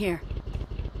has been here.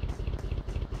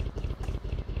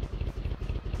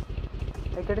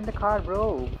 Hey, get in the car, bro.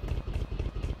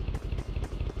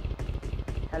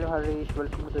 Hello Harish,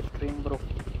 welcome to the stream, bro.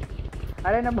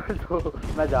 अरे नंबर 2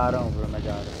 मैं जा रहा हूँ ब्रो, मैं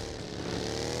जा रहा हूँ।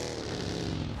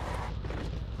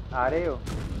 आ रहे हो?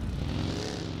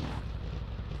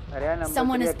 अरे यार number 3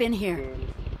 Someone has been here.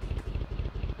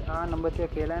 हाँ नंबर 3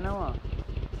 अकेला है ना वहाँ।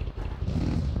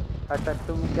 अच्छा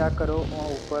तुम क्या करो, वहाँ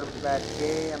ऊपर बैठ के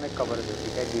हमें कवर दो,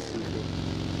 ठीक है डीपी से।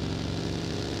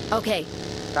 Okay.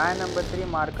 कहाँ है नंबर 3?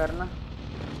 मार करना।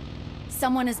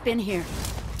 Someone has been here.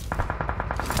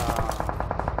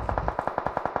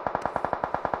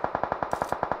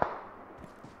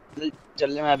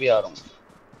 चलने मैं अभी आ रहा हूँ।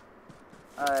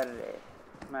 अरे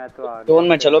मैं तो आ गया। जोन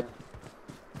में चलो।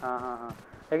 हाँ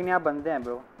लेकिन यहाँ बंदे हैं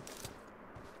ब्रो।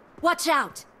 Watch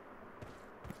out.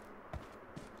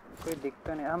 कोई दिक्कत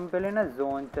नहीं। हम पहले ना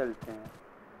जोन चलते हैं,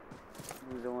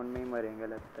 जोन में ही मरेंगे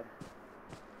लगता है।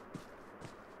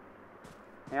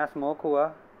 यहाँ स्मोक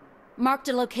हुआ। Marked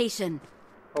a location.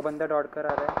 वो बंदा दौड़ कर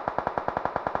आ रहा है।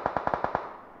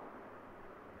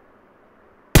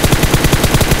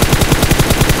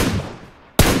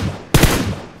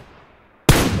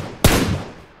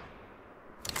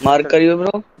 मार करियो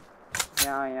ब्रो।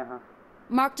 यहाँ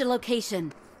Marked a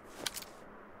location.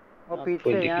 और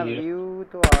पीछे यहाँ व्यू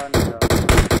तो आ नहीं रहा।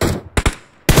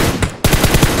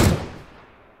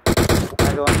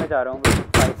 मैं जोन में जा रहा हूँ,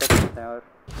 5 सेकंड हैं और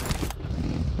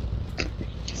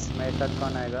मेरे साथ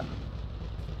कौन आएगा?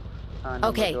 हाँ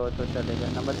नंबर 2 तो चलेगा।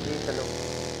 नंबर 3 चलो,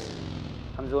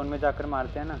 हम जोन में जाकर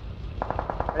मारते हैं ना।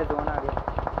 अरे जोन आ गया।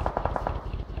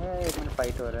 एक मिनट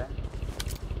फाइट हो रहा है।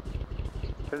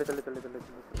 चलो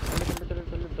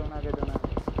जोन आ गया।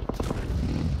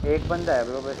 एक बंदा है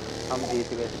ब्रो, बस हम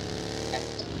जीत गए।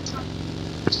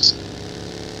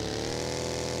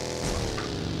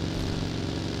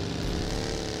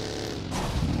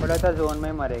 बड़ा सा जोन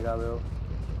में मरेगा ब्रो,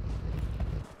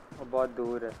 वो बहुत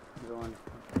दूर है जोन।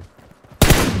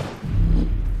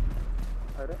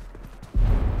 अरे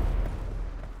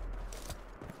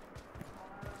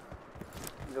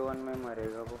जोन में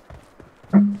मरेगा वो,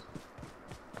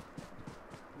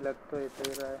 लग तो ऐसा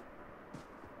ही रहा है।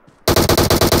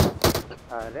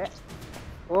 अरे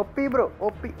OP bro,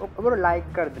 OP bro, like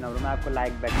कर देना ब्रो, मैं आपको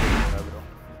लाइक बैक कर दूंगा ब्रो।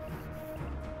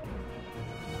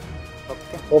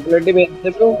 ओके पॉपुलैरिटी भेज दे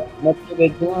ब्रो, मैं तो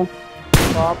भेज दूंगा।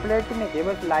 पॉपुलैरिटी नहीं चाहिए,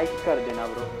 बस लाइक कर देना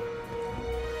ब्रो।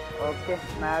 ओके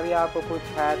मैं भी आपको कुछ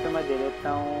है तो मैं दे देता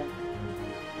हूँ।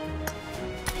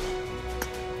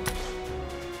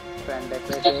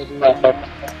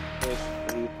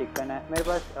 एक चिकन है मेरे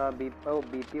पास,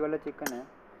 बीपी वाला चिकन है,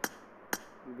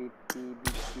 BP.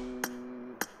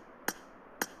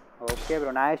 Okay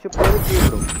bro, nice to play with you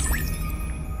bro.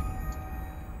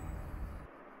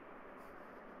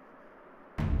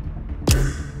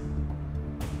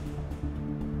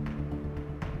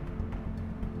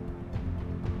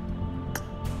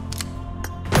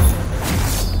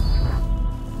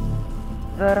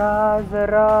 जरा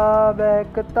जरा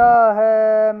बहकता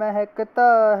है,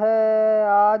 महकता है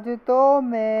आज तो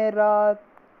मेरा।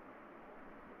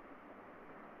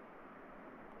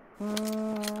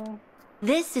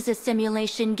 This is a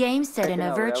simulation game set in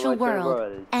a virtual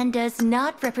world and does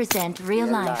not represent real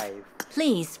life.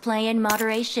 Please play in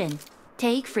moderation,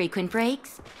 take frequent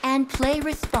breaks, and play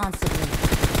responsibly.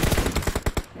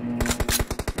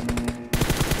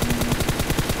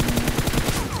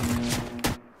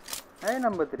 Hey,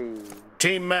 number 3.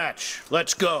 Team match,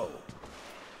 let's go.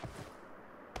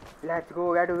 Let's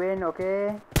go, we have to win,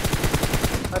 okay?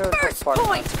 First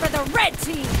point for the red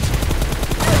team.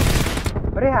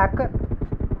 अरे hacker,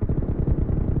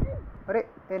 अरे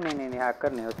नहीं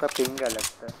hacker नहीं, उसका ping अलग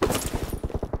था।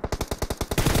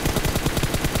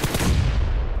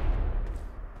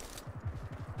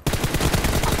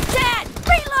 Dead!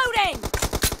 Reloading!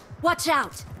 Watch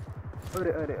out!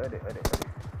 अरे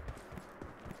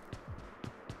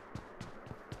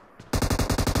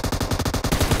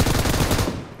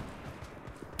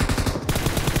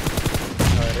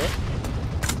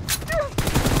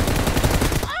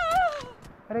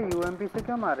अरे UMP से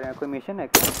क्यों मार रहे हैं? कोई मिशन है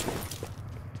क्या?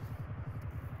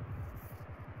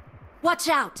 Watch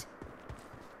out!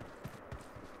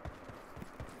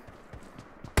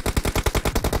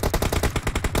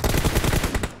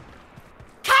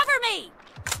 Cover me!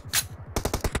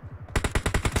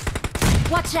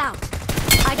 Watch out!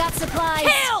 I got supplies!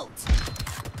 Killed!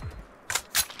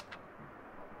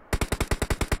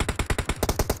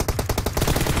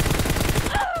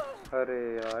 अरे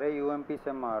यार यूएमपी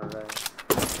से मार रहा है।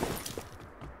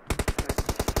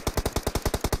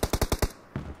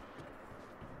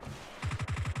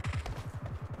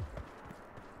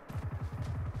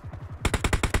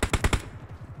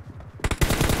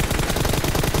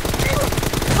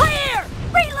 Clear!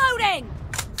 Reloading!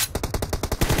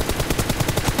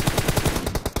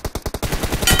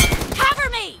 Cover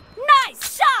me! Nice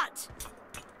shot!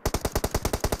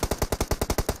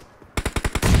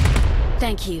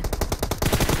 Thank you.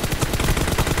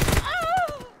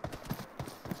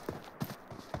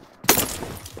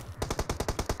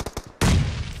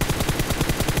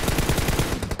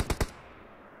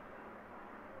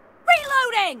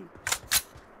 Reloading!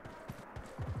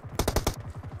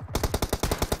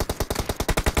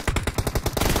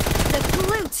 The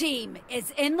blue team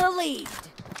is in the lead.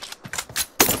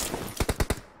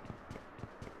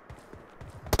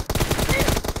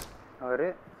 अरे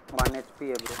 1 HP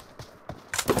है ब्रो।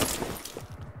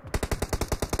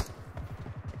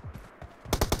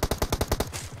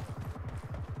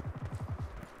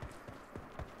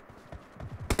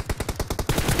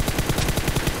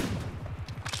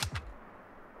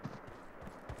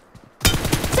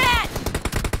 Dead!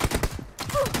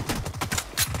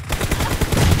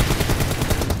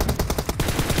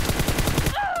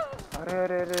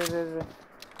 अरे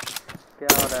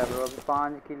क्या हो रहा है ब्रो? अभी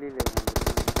 5 किल ही ले लेंगे।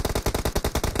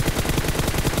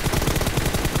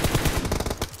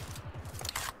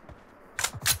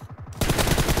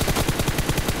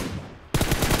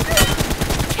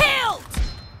 Killed!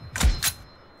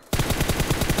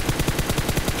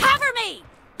 Cover me!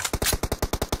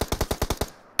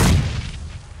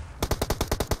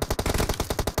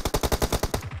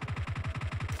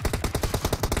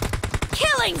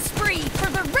 Killing spree for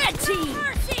the red team!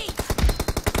 Mercy!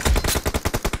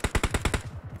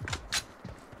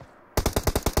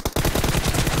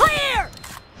 Clear!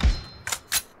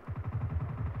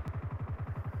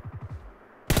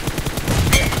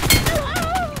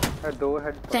 दो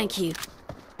head. Thank you.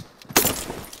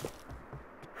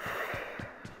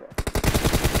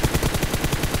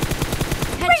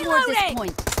 Head toward this Reloading!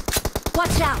 point.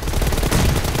 Watch out!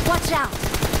 Watch out!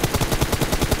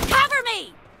 Cover me!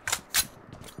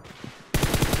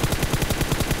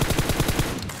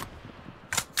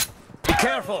 Be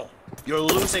careful, you're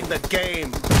losing the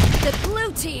game. The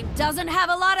blue team doesn't have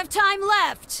a lot of time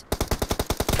left.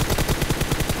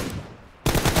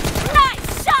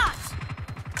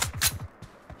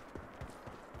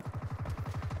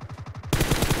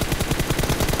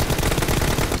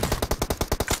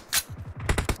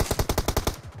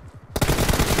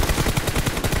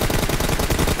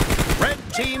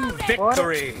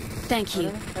 Victory. Thank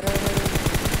you.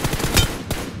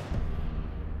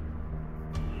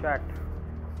 Shut.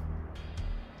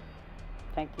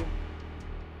 Thank you.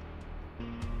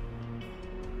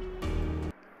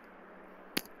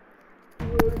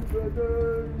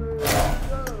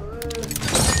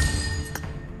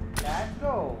 Let's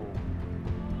go.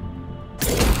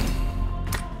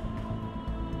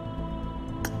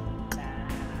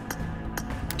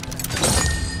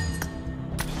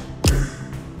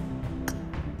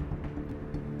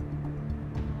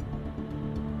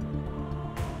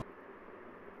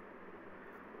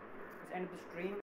 End the stream.